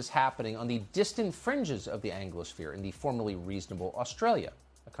look at what is happening on the distant fringes of the Anglosphere in the formerly reasonable Australia,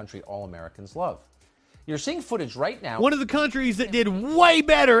 a country all Americans love. You're seeing footage right now. One of the countries that did way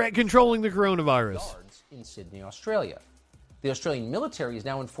better at controlling the coronavirus. In Sydney, Australia. The Australian military is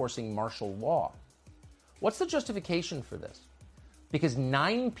now enforcing martial law. What's the justification for this? Because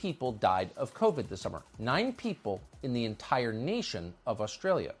 9 people died of COVID this summer. 9 people in the entire nation of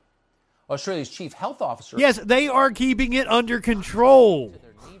Australia. Australia's chief health officer... Yes, they are keeping it under control. ...to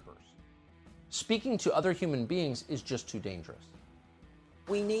their neighbors. Speaking to other human beings is just too dangerous.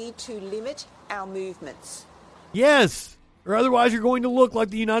 We need to limit our movements. Yes, or otherwise you're going to look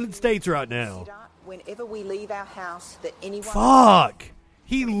like the United States right now. Whenever we leave our house, that anyone... Fuck!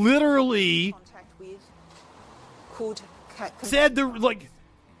 He literally could... Said their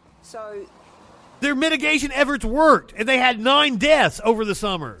mitigation efforts worked, and they had 9 deaths over the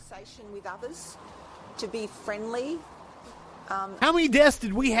summer. With others, to be friendly. How many deaths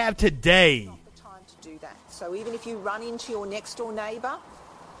did we have today? Time to do that. So even if you run into your next door neighbour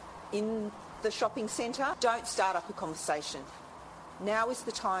in the shopping centre, don't start up a conversation. Now is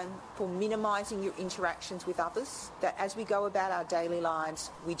the time for minimising your interactions with others, that as we go about our daily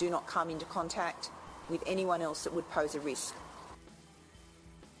lives, we do not come into contact with anyone else that would pose a risk.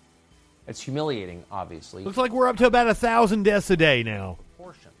 It's humiliating, obviously. Looks like we're up to about 1,000 deaths a day now.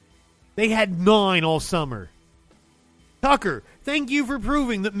 They had 9 all summer. Tucker, thank you for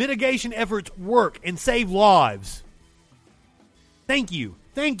proving that mitigation efforts work and save lives. Thank you.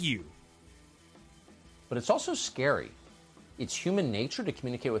 Thank you. But it's also scary. It's human nature to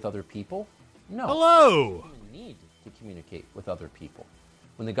communicate with other people? No. Hello. It's human need to communicate with other people.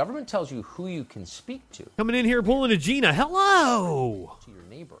 When the government tells you who you can speak to... Coming in here pulling a Gina. Hello. ...to your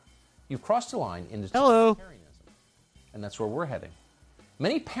neighbor, you've crossed a line into totalitarianism. And that's where we're heading.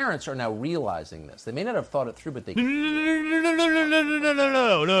 Many parents are now realizing this. They may not have thought it through, but they... No.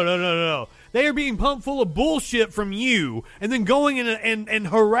 They are being pumped full of bullshit from you and then going in and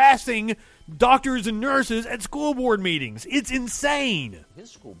harassing doctors and nurses at school board meetings. It's insane.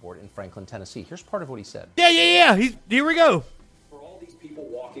 His school board in Franklin, Tennessee. Here's part of what he said. Yeah. Here we go. For all these people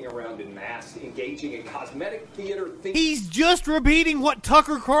walking around in masks, engaging in cosmetic theater... He's just repeating what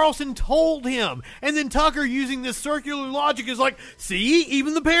Tucker Carlson told him. And then Tucker, using this circular logic, is like, see,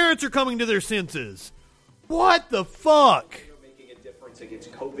 even the parents are coming to their senses. What the fuck? They're making a difference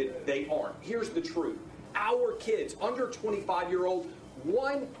against COVID. They aren't. Here's the truth. Our kids, under 25-year-old,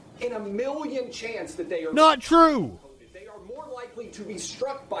 1 in a million chance that they are... Not true. They are more likely to be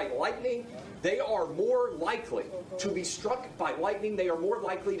struck by lightning. They are more likely to be struck by lightning. They are more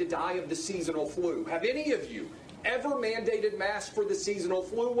likely to die of the seasonal flu. Have any of you ever mandated masks for the seasonal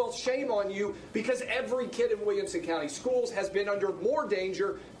flu? Well, shame on you, because every kid in Williamson County schools has been under more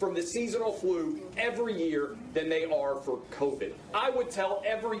danger from the seasonal flu every year than they are for COVID. I would tell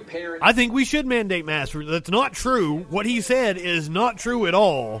every parent... I think we should mandate masks. That's not true. What he said is not true at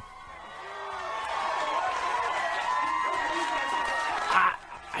all.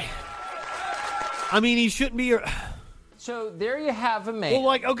 I mean, he shouldn't be... So there you have a man.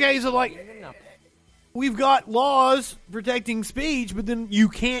 Well, we've got laws protecting speech, but then you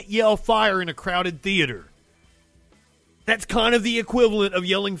can't yell fire in a crowded theater. That's kind of the equivalent of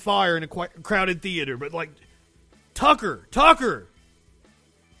yelling fire in a crowded theater. But, Tucker!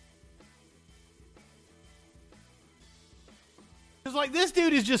 Because, this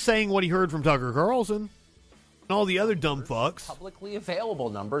dude is just saying what he heard from Tucker Carlson. And all the other dumb fucks. Publicly available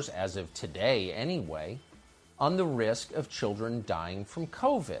numbers, as of today anyway, on the risk of children dying from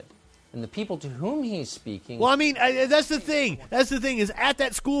COVID. And the people to whom he's speaking... Well, I mean, that's the thing. That's the thing, is at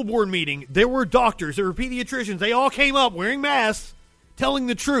that school board meeting, there were doctors, there were pediatricians. They all came up wearing masks, telling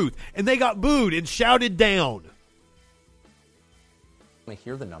the truth. And they got booed and shouted down. They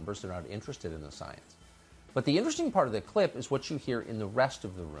hear the numbers. They're not interested in the science. But the interesting part of the clip is what you hear in the rest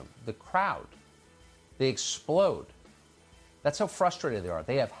of the room. The crowd. They explode. That's how frustrated they are.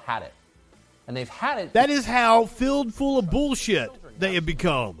 They have had it. And they've had it... That is how filled full of bullshit they have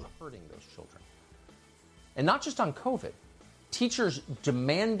become. Hurting those children. And not just on COVID. Teachers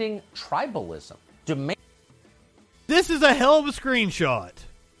demanding tribalism. This is a hell of a screenshot.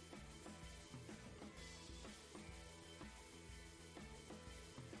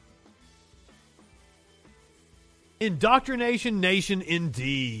 Indoctrination nation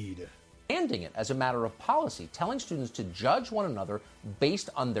indeed. Demanding it as a matter of policy, telling students to judge one another based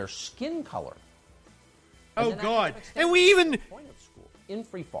on their skin color. Oh, God. And we even... In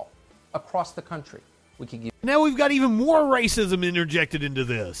free fall, across the country. Now we've got even more racism interjected into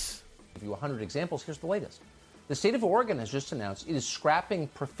this. Give you 100 examples. Here's the latest. The state of Oregon has just announced it is scrapping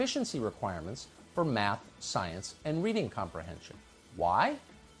proficiency requirements for math, science, and reading comprehension. Why?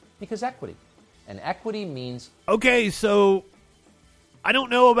 Because equity. And equity means... Okay, so... I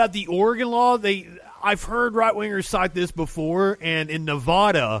don't know about the Oregon law. I've heard right-wingers cite this before, and in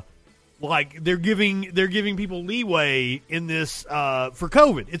Nevada, they're giving people leeway in this for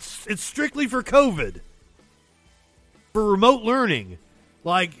COVID. It's strictly for COVID, for remote learning.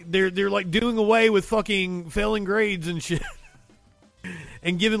 They're doing away with fucking failing grades and shit,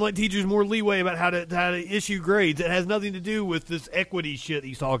 and giving teachers more leeway about how to issue grades. It has nothing to do with this equity shit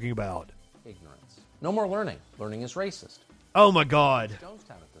he's talking about. Ignorance. No more learning. Learning is racist. Oh, my God.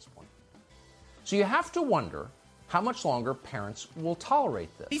 Jonestown at this point. So you have to wonder how much longer parents will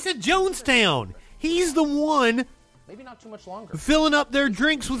tolerate this. He said Jonestown. He's the one maybe not too much longer filling up their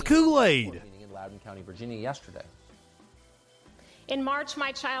drinks with Kool-Aid. Meeting in Loudoun County, Virginia yesterday. In March,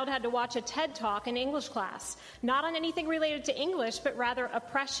 my child had to watch a TED Talk in English class, not on anything related to English, but rather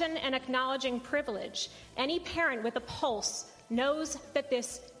oppression and acknowledging privilege. Any parent with a pulse knows that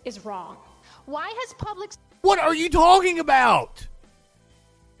this is wrong. Why has public... What are you talking about?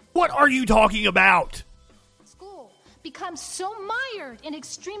 What are you talking about? School becomes so mired in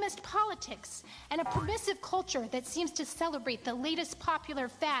extremist politics and a permissive culture that seems to celebrate the latest popular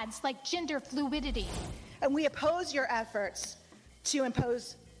fads like gender fluidity. And we oppose your efforts to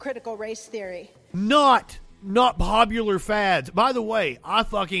impose critical race theory. Not popular fads. By the way,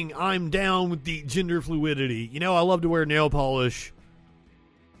 I'm down with the gender fluidity. You know, I love to wear nail polish.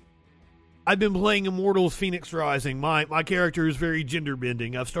 I've been playing Immortals Phoenix Rising. My character is very gender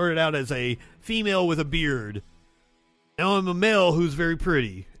bending. I've started out as a female with a beard. Now I'm a male who's very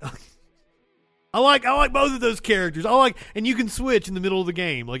pretty. I like both of those characters. And you can switch in the middle of the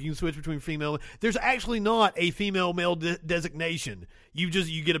game. Like, you can switch between female. There's actually not a female-male designation. You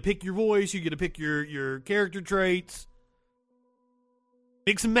get to pick your voice. You get to pick your character traits.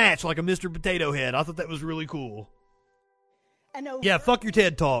 Mix and match like a Mr. Potato Head. I thought that was really cool. Yeah, fuck your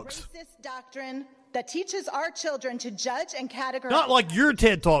TED Talks. Racist doctrine that teaches our children to judge and categorize. Not like your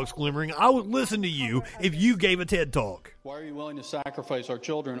TED Talks, Glimmering. I would listen to you if you gave a TED Talk. Why are you willing to sacrifice our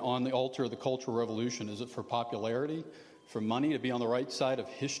children on the altar of the Cultural Revolution? Is it for popularity, for money, to be on the right side of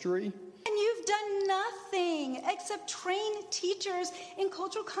history? And you've done nothing except train teachers in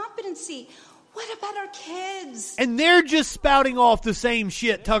cultural competency. What about our kids? And they're just spouting off the same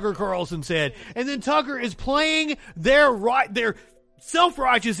shit Tucker Carlson said. And then Tucker is playing their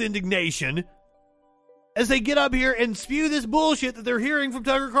self-righteous indignation as they get up here and spew this bullshit that they're hearing from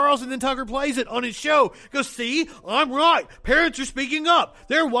Tucker Carlson. Then Tucker plays it on his show. Goes, see, I'm right. Parents are speaking up.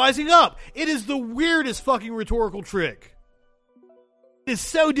 They're wising up. It is the weirdest fucking rhetorical trick. It's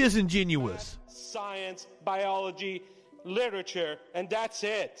so disingenuous. Science, biology, literature, and that's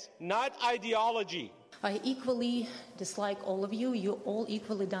it. Not ideology. I equally dislike all of you. You all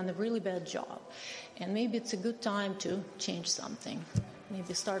equally done a really bad job. And maybe it's a good time to change something.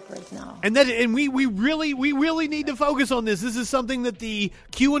 Maybe start right now. And we really need to focus on this. This is something that the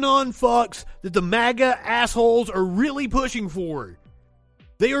QAnon fucks, that the MAGA assholes are really pushing for.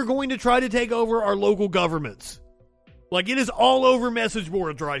 They are going to try to take over our local governments. Like, it is all over message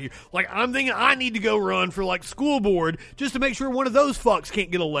boards right here. Like, I'm thinking I need to go run for, like, school board just to make sure one of those fucks can't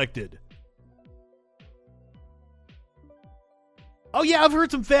get elected. Oh, yeah, I've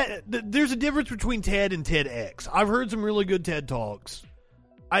heard some there's a difference between TED and TEDx. I've heard some really good TED Talks.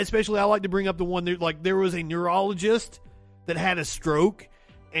 I like to bring up the one there was a neurologist that had a stroke,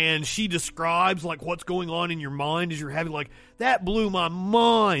 and she describes, like, what's going on in your mind as you're having, like, that blew my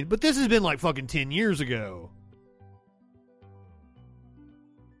mind. But this has been, like, fucking 10 years ago.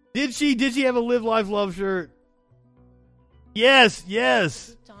 Did she have a Live Life Love shirt? Yes.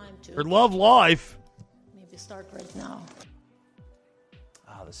 Or Love Life. Maybe start right now.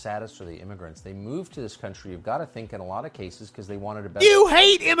 The saddest are the immigrants. They moved to this country, you've got to think, in a lot of cases, because they wanted a better... You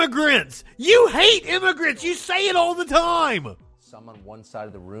hate immigrants! You say it all the time! Some on one side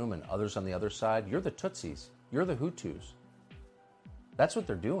of the room and others on the other side. You're the Tutsis. You're the Hutus. That's what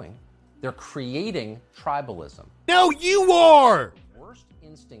they're doing. They're creating tribalism. No, you are! Worst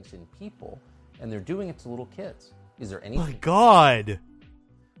instincts in people, and they're doing it to little kids. Is there anything... My God.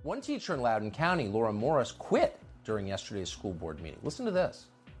 One teacher in Loudoun County, Laura Morris, quit during yesterday's school board meeting. Listen to this.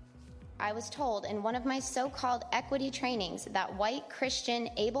 I was told in one of my so-called equity trainings that white, Christian,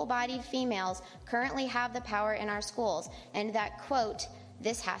 able-bodied females currently have the power in our schools, and that, quote,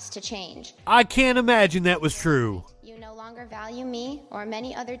 this has to change. I can't imagine that was true. You no longer value me or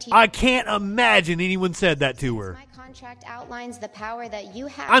many other teachers. I can't imagine anyone said that to her. My contract outlines the power that you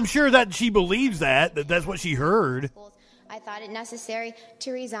have. I'm sure that she believes that's what she heard. I thought it necessary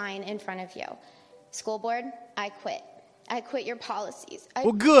to resign in front of you. School board, I quit. I quit your policies.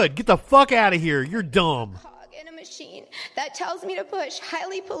 Well, good. Get the fuck out of here. You're dumb. In a machine that tells me to push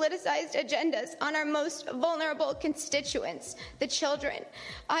highly politicized agendas on our most vulnerable constituents, the children.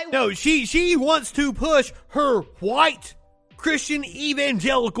 No, she wants to push her white Christian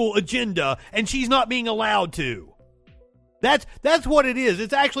evangelical agenda, and she's not being allowed to. That's what it is.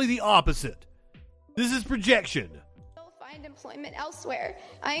 It's actually the opposite. This is projection. Find employment elsewhere.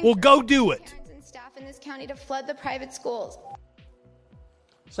 Well, go do it. Staff in this county to flood the private schools.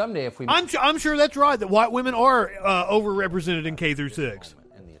 Someday, if we... I'm sure that's right, that white women are overrepresented in K through 6.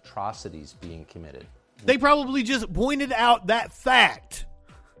 And the atrocities being committed. They probably just pointed out that fact.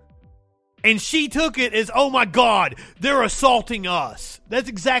 And she took it as, oh my God, they're assaulting us. That's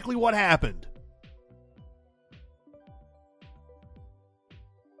exactly what happened.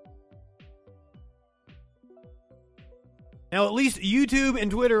 Now, at least YouTube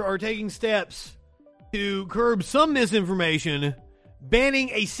and Twitter are taking steps to curb some misinformation, banning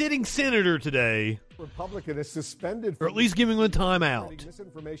a sitting senator today. Republican is suspended, or at least giving him a timeout.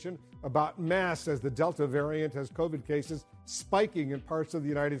 Misinformation about masks as the Delta variant has COVID cases spiking in parts of the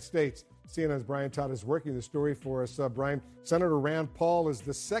United States. CNN's Brian Todd is working the story for us. Brian, Senator Rand Paul is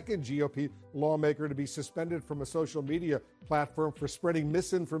the second GOP lawmaker to be suspended from a social media platform for spreading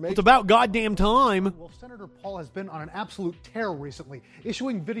misinformation. It's about goddamn time. Well, Senator Paul has been on an absolute tear recently,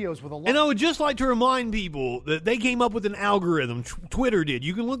 issuing videos with a lot. And I would just like to remind people that they came up with an algorithm. Twitter did.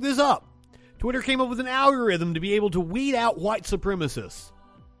 You can look this up. Twitter came up with an algorithm to be able to weed out white supremacists.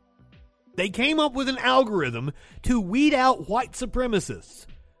 They came up with an algorithm to weed out white supremacists.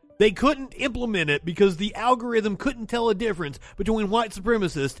 They couldn't implement it because the algorithm couldn't tell a difference between white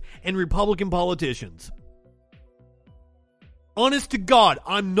supremacists and Republican politicians. Honest to God,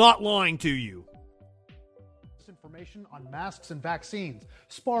 I'm not lying to you. Information on masks and vaccines,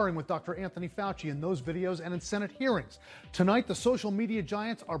 sparring with Dr. Anthony Fauci in those videos and in Senate hearings. Tonight, the social media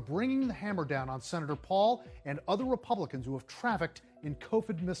giants are bringing the hammer down on Senator Paul and other Republicans who have trafficked in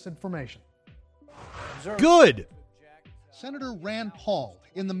COVID misinformation. Good. Senator Rand Paul,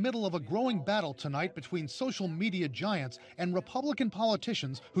 in the middle of a growing battle tonight between social media giants and Republican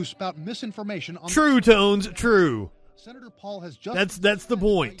politicians who spout misinformation on True, Tones, true. Senator Paul has just That's the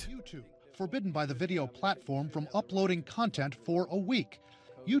point. YouTube, forbidden by the video platform from uploading content for a week.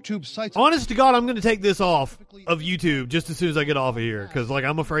 YouTube cites. Honest to God, I'm going to take this off of YouTube just as soon as I get off of here because, like,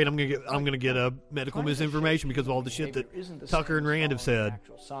 I'm afraid I'm going to get a medical misinformation because of all the shit that Tucker and Rand have said.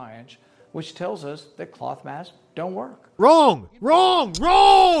 Science, which tells us that cloth masks don't work. Wrong!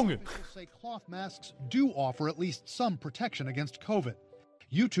 People say cloth masks do offer at least some protection against COVID.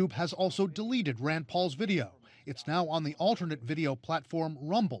 YouTube has also deleted Rand Paul's video. It's now on the alternate video platform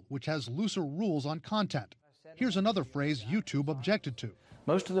Rumble, which has looser rules on content. Here's another phrase YouTube objected to.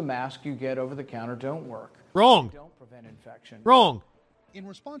 Most of the masks you get over the counter don't work. Wrong. They don't prevent infection. Wrong. In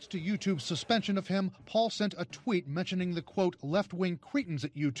response to YouTube's suspension of him, Paul sent a tweet mentioning the, quote, left-wing cretins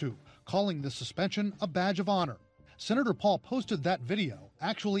at YouTube, calling the suspension a badge of honor. Senator Paul posted that video,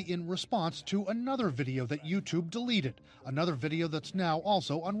 actually in response to another video that YouTube deleted, another video that's now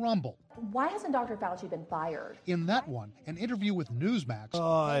also on Rumble. Why hasn't Dr. Fauci been fired? In that one, an interview with Newsmax,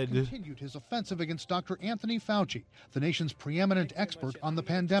 Paul continued his offensive against Dr. Anthony Fauci, the nation's preeminent expert on the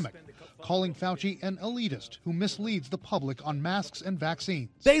pandemic, calling Fauci an elitist who misleads the public on masks and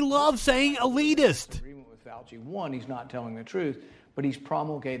vaccines. They love saying elitist. Agreement with Fauci. One, he's not telling the truth, but he's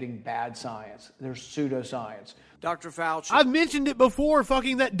promulgating bad science. There's pseudoscience. Dr. Fauci. I've mentioned it before,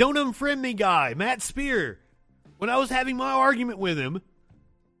 fucking that don't unfriend me guy, Matt Spear. When I was having my argument with him,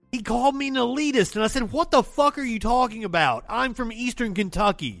 he called me an elitist, and I said, what the fuck are you talking about? I'm from Eastern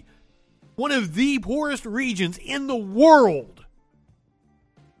Kentucky, one of the poorest regions in the world.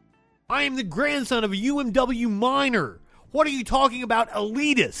 I am the grandson of a UMW miner. What are you talking about,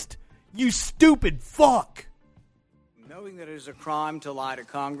 elitist? You stupid fuck. Knowing that it is a crime to lie to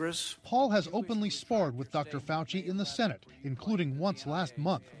Congress. Paul has openly sparred with Dr. Fauci in the Senate, including once last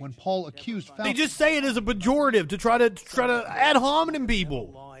month when Paul accused Fauci. They just say it as a pejorative to try to ad hominem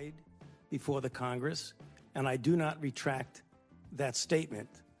people. Lied before the Congress, and I do not retract that statement.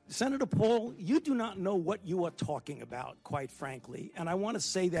 Senator Paul, you do not know what you are talking about, quite frankly, and I want to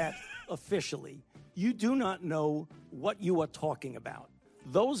say that officially. You do not know what you are talking about.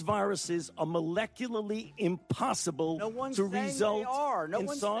 Those viruses are molecularly impossible to result in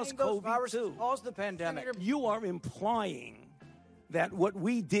SARS-CoV-2. Cause the pandemic. You are implying that what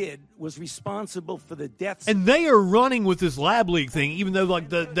we did was responsible for the deaths. And they are running with this lab leak thing, even though like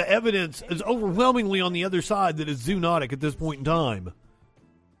the evidence is overwhelmingly on the other side that it's zoonotic at this point in time.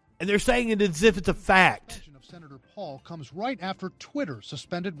 And they're saying it as if it's a fact. Senator Paul comes right after Twitter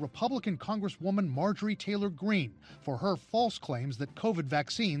suspended Republican Congresswoman Marjorie Taylor Greene for her false claims that COVID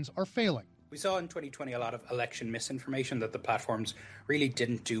vaccines are failing. We saw in 2020 a lot of election misinformation that the platforms really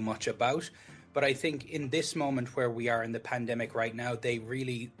didn't do much about. But I think in this moment where we are in the pandemic right now, they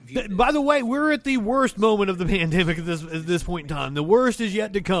really view By the way, we're at the worst moment of the pandemic at this point in time. The worst is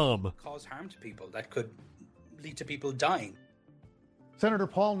yet to come. Cause harm to people that could lead to people dying. Senator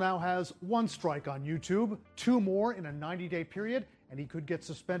Paul now has one strike on YouTube, 2 more in a 90-day period, and he could get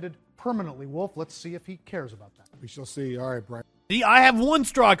suspended permanently. Wolf, let's see if he cares about that. We shall see. All right, Brian. See, I have 1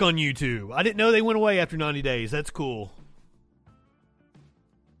 strike on YouTube. I didn't know they went away after 90 days. That's cool.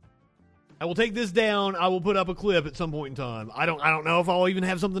 I will take this down. I will put up a clip at some point in time. I don't know if I'll even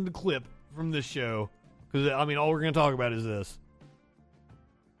have something to clip from this show. Because, I mean, all we're going to talk about is this.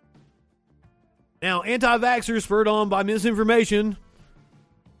 Now, anti-vaxxers spurred on by misinformation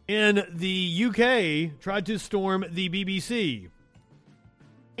in the UK tried to storm the BBC.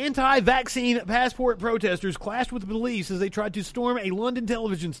 Anti-vaccine passport protesters clashed with the police as they tried to storm a London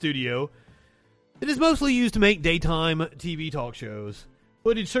television studio that is mostly used to make daytime TV talk shows.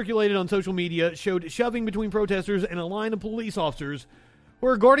 Footage circulated on social media showed shoving between protesters and a line of police officers who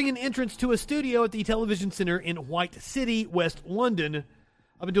were guarding an entrance to a studio at the television center in White City, West London.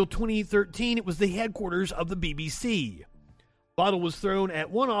 Up until 2013, it was the headquarters of the BBC. A bottle was thrown at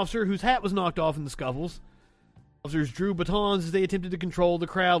one officer whose hat was knocked off in the scuffles. Officers drew batons as they attempted to control the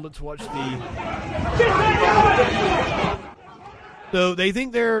crowd. Let's watch So they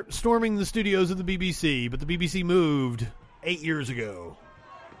think they're storming the studios of the BBC, but the BBC moved 8 years ago.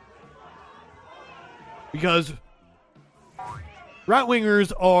 Because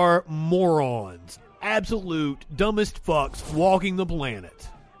right-wingers are morons. Absolute dumbest fucks walking the planet.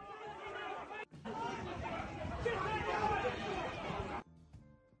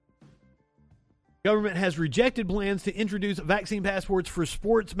 Government has rejected plans to introduce vaccine passports for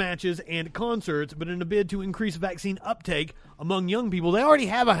sports matches and concerts, but in a bid to increase vaccine uptake among young people, they already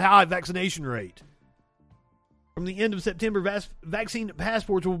have a high vaccination rate. From the end of September, vaccine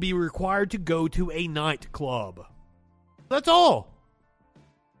passports will be required to go to a nightclub. That's all.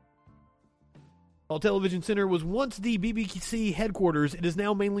 While Television Center was once the BBC headquarters, it is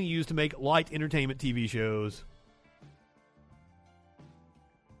now mainly used to make light entertainment TV shows.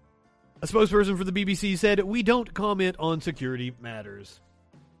 A spokesperson for the BBC said, "We don't comment on security matters."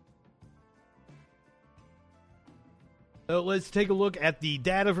 So let's take a look at the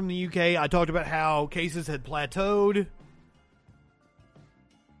data from the UK. I talked about how cases had plateaued.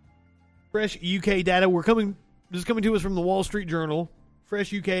 Fresh UK data. This is coming to us from the Wall Street Journal.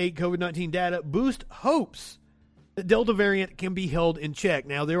 Fresh UK COVID-19 data boost hopes that Delta variant can be held in check.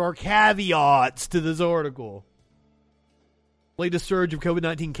 Now, there are caveats to this article. Latest surge of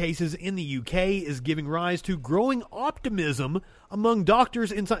COVID-19 cases in the UK is giving rise to growing optimism among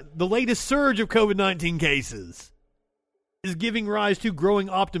doctors inside. The latest surge of COVID-19 cases is giving rise to growing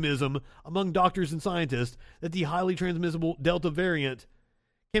optimism among doctors and scientists that the highly transmissible Delta variant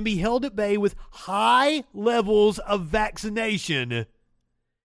can be held at bay with high levels of vaccination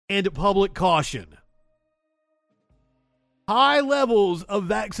and public caution. High levels of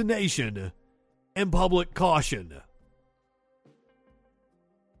vaccination and public caution.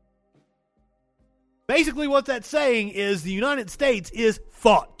 Basically, what that's saying is the United States is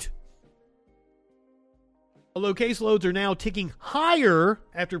fucked. Although caseloads are now ticking higher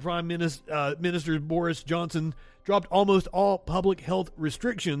after Prime Minister Boris Johnson dropped almost all public health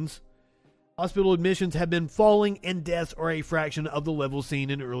restrictions, hospital admissions have been falling and deaths are a fraction of the levels seen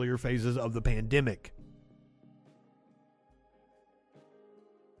in earlier phases of the pandemic.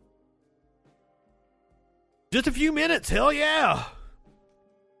 Just a few minutes, hell yeah!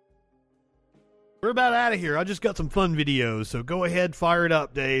 We're about out of here. I just got some fun videos, so go ahead, fire it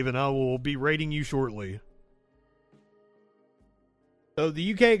up, Dave, and I will be rating you shortly. So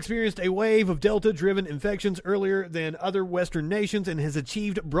the UK experienced a wave of Delta-driven infections earlier than other Western nations and has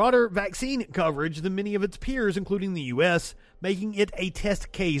achieved broader vaccine coverage than many of its peers, including the US, making it a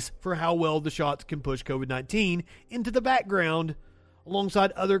test case for how well the shots can push COVID-19 into the background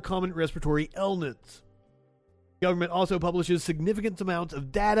alongside other common respiratory ailments. The government also publishes significant amounts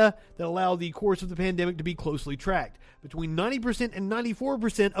of data that allow the course of the pandemic to be closely tracked. Between 90% and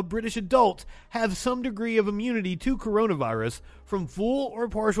 94% of British adults have some degree of immunity to coronavirus from full or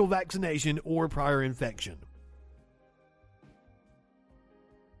partial vaccination or prior infection.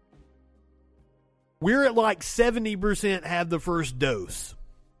 We're at like 70% have the first dose.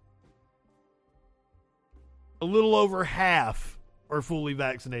 A little over half are fully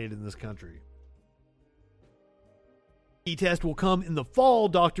vaccinated in this country. The test will come in the fall,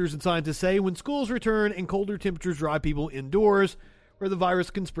 doctors and scientists say, when schools return and colder temperatures drive people indoors, where the virus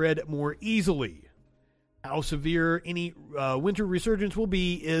can spread more easily. How severe any winter resurgence will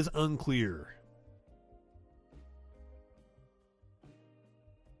be is unclear.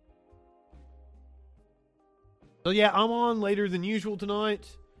 So yeah, I'm on later than usual tonight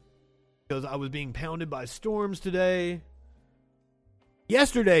because I was being pounded by storms today.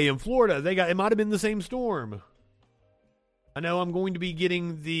 Yesterday in Florida, it might have been the same storm. I know I'm going to be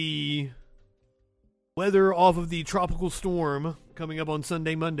getting the weather off of the tropical storm coming up on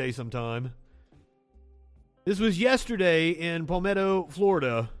Sunday, Monday sometime. This was yesterday in Palmetto,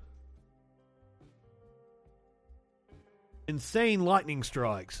 Florida. Insane lightning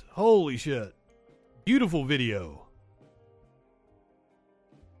strikes. Holy shit. Beautiful video.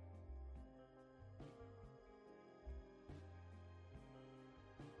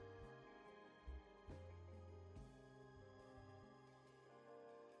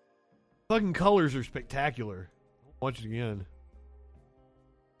 Fucking colors are spectacular. Watch it again.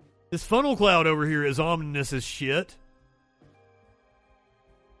 This funnel cloud over here is ominous as shit.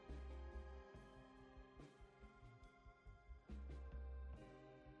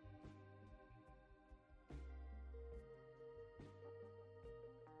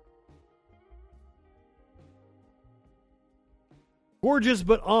 Gorgeous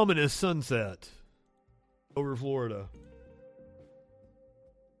but ominous sunset over Florida.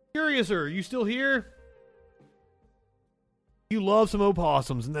 Curiouser, you still here? You love some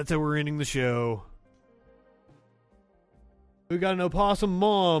opossums, and that's how we're ending the show. We got an opossum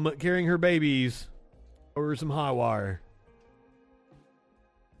mom carrying her babies over some high wire.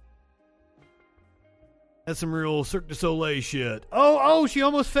 That's some real Cirque du Soleil shit. Oh, she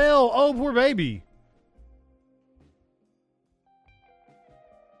almost fell. Oh, poor baby.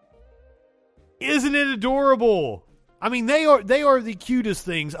 Isn't it adorable? I mean, they are the cutest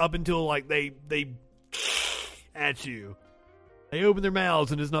things up until like they at you. They open their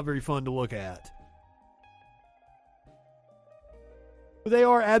mouths and it's not very fun to look at. But they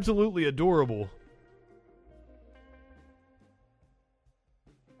are absolutely adorable.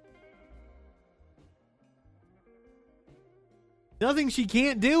 Nothing she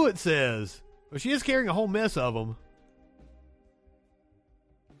can't do, it says. Well, she is carrying a whole mess of them.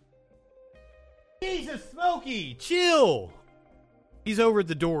 Jesus, Smokey, chill. He's over at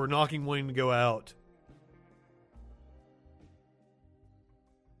the door knocking Wayne to go out.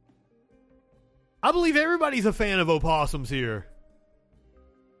 I believe everybody's a fan of opossums here.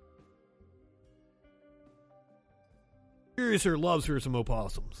 Curiouser loves her some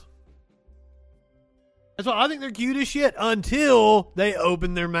opossums. That's why I think they're cute as shit until they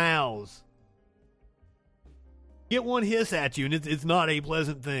open their mouths. Get one hiss at you and it's not a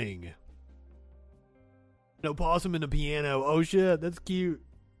pleasant thing. An opossum and a piano. Oh shit, that's cute.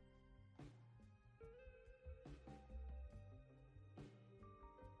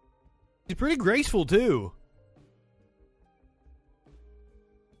 She's pretty graceful too.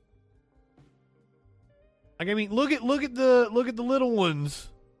 Like, I mean, look at the little ones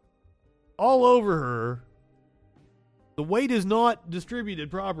all over her. The weight is not distributed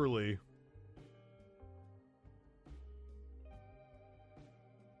properly.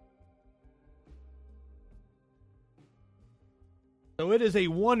 So it is a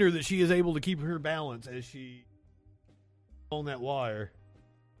wonder that she is able to keep her balance as she on that wire.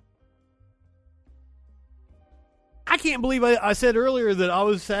 I can't believe I said earlier that I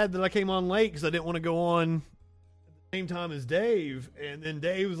was sad that I came on late because I didn't want to go on at the same time as Dave. And then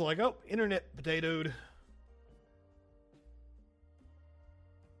Dave was like, oh, internet potatoed.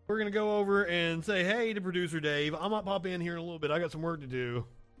 We're going to go over and say hey to producer Dave. I might pop in here in a little bit. I got some work to do.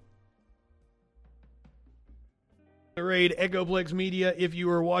 Raid Echoplex Media if you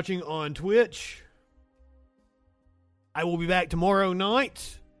are watching on Twitch. I will be back tomorrow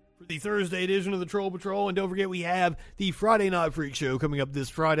night for the Thursday edition of the Troll Patrol. And don't forget, we have the Friday Night Freak Show coming up this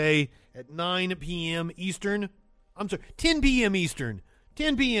Friday at 9 p.m. Eastern. I'm sorry, 10 p.m. Eastern.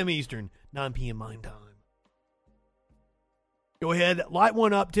 10 p.m. Eastern, 9 p.m. mine time. Go ahead, light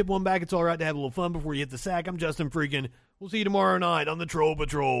one up, tip one back. It's all right to have a little fun before you hit the sack. I'm Justin Freakin'. We'll see you tomorrow night on the Troll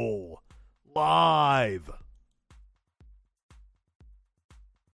Patrol. Live.